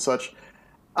forth and such.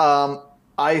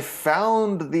 I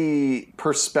found the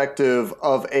perspective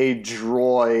of a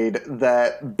droid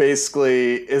that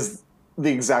basically is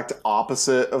the exact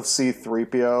opposite of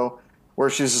C-3PO, where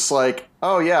she's just like,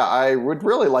 oh yeah, I would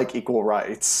really like equal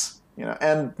rights,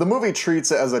 and the movie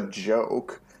treats it as a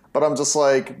joke, but I'm just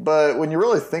like, but when you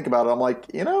really think about it, I'm like,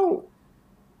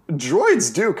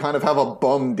 droids do kind of have a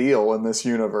bum deal in this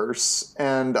universe,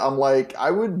 and I'm like, I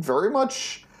would very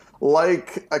much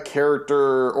like a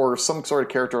character or some sort of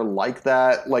character like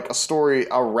that, like a story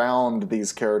around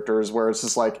these characters where it's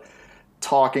just like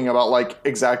talking about like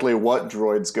exactly what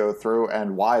droids go through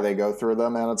and why they go through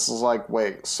them. And it's just like,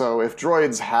 wait, so if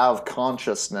droids have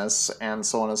consciousness and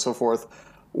so on and so forth,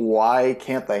 why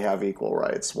can't they have equal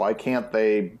rights? Why can't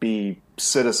they be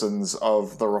citizens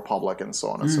of the Republic and so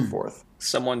on and so forth?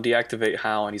 Someone deactivate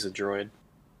Hal and he's a droid.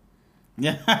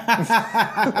 Yeah.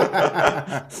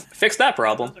 Fix that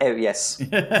problem. Oh, yes.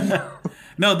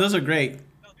 No, those are great.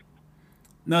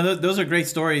 No, those are great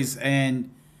stories.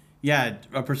 And yeah,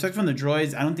 a perspective from the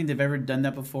droids, I don't think they've ever done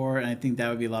that before. And I think that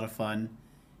would be a lot of fun.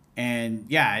 And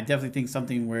yeah, I definitely think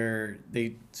something where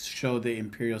they show the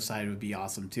Imperial side would be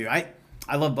awesome too. I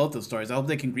love both those stories. I hope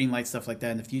they can greenlight stuff like that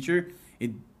in the future.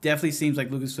 It definitely seems like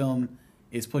Lucasfilm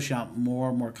is pushing out more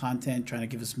and more content, trying to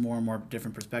give us more and more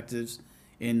different perspectives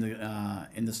in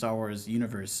the Star Wars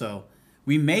universe. So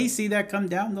we may see that come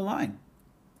down the line.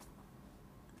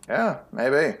 Yeah,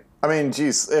 maybe. I mean,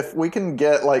 geez, if we can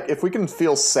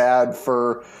feel sad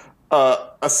for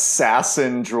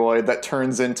assassin droid that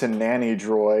turns into nanny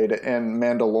droid in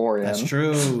Mandalorian. That's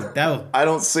true. I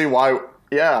don't see why.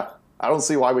 Yeah, I don't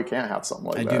see why we can't have something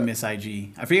like that. I do miss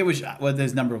IG. I forget what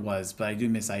his number was, but I do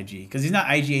miss IG because he's not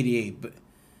IG-88, but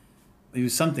he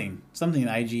was something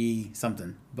IG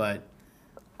something. But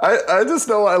I just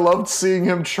know I loved seeing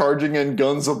him charging in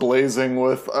guns a-blazing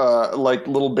with like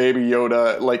little baby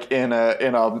Yoda like in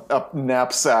a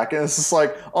knapsack, and it's just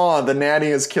like, oh, the nanny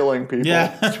is killing people.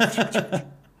 Yeah.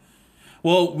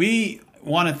 Well, we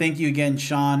want to thank you again,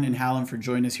 Sean and Howland, for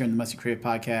joining us here on the Musty Creative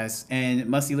Podcast. And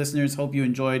Musty listeners, hope you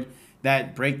enjoyed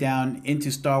that breakdown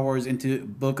into Star Wars, into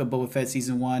Book of Boba Fett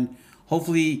Season 1.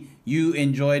 Hopefully you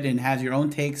enjoyed and have your own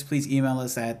takes. Please email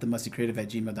us at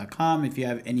themustycreative@gmail.com if you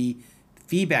have any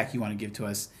feedback you want to give to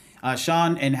us.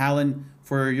 Sean and Howland,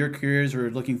 for your careers,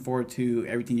 we're looking forward to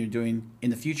everything you're doing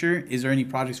in the future. Is there any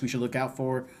projects we should look out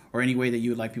for or any way that you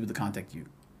would like people to contact you?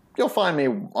 You'll find me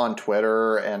on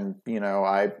Twitter, and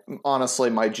I honestly,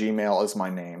 my Gmail is my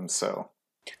name, so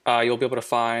you'll be able to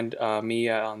find me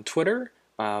on Twitter.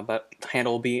 That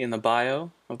handle will be in the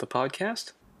bio of the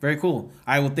podcast. Very cool.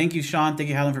 All right, well, thank you, Sean. Thank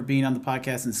you, Howland, for being on the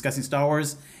podcast and discussing Star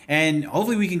Wars. And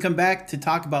hopefully we can come back to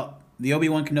talk about the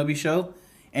Obi-Wan Kenobi show.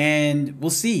 And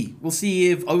we'll see. We'll see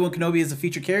if Obi-Wan Kenobi is a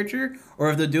featured character or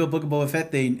if they'll do a Book of Boba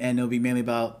Fett thing and it'll be mainly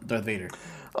about Darth Vader.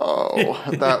 Oh,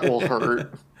 that will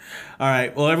hurt. All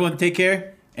right. Well, everyone, take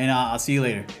care, and I'll see you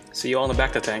later. See you all in the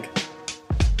back of the tank.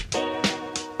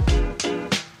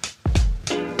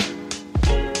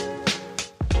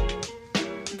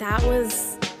 That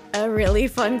was a really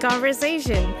fun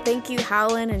conversation. Thank you,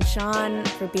 Howland and Sean,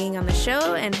 for being on the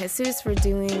show, and Jesus for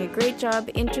doing a great job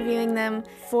interviewing them.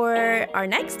 For our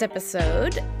next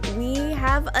episode, we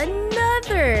have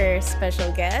another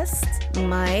special guest,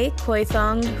 Mai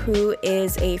Koithong, who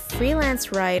is a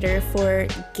freelance writer for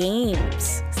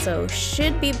games. So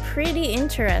should be pretty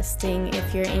interesting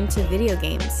if you're into video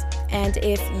games. And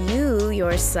if you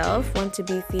yourself want to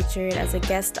be featured as a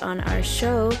guest on our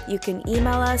show, you can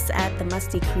email us at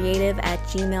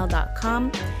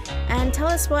themustycreative@gmail.com and tell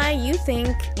us why you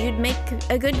think you'd make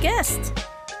a good guest.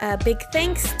 A big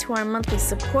thanks to our monthly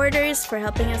supporters for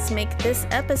helping us make this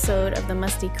episode of the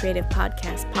Musty Creative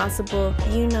Podcast possible.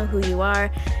 You know who you are.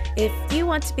 If you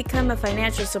want to become a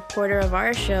financial supporter of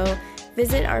our show,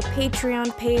 visit our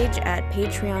Patreon page at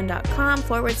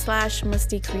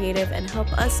patreon.com/mustycreative and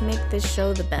help us make this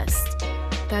show the best.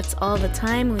 That's all the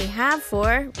time we have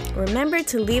for. Remember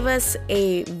to leave us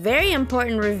a very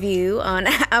important review on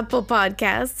Apple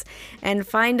Podcasts and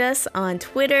find us on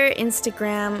Twitter,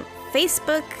 Instagram,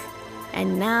 Facebook,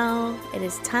 and now it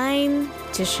is time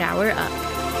to shower up.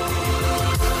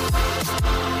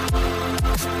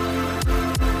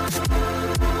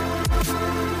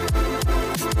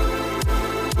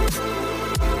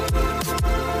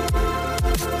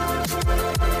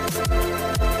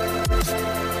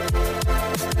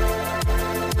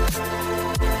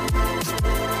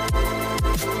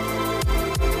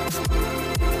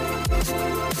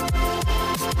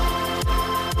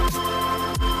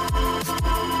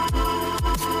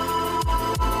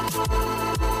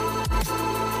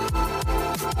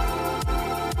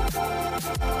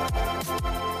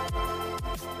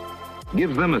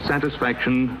 Gives them a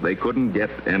satisfaction they couldn't get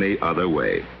any other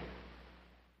way.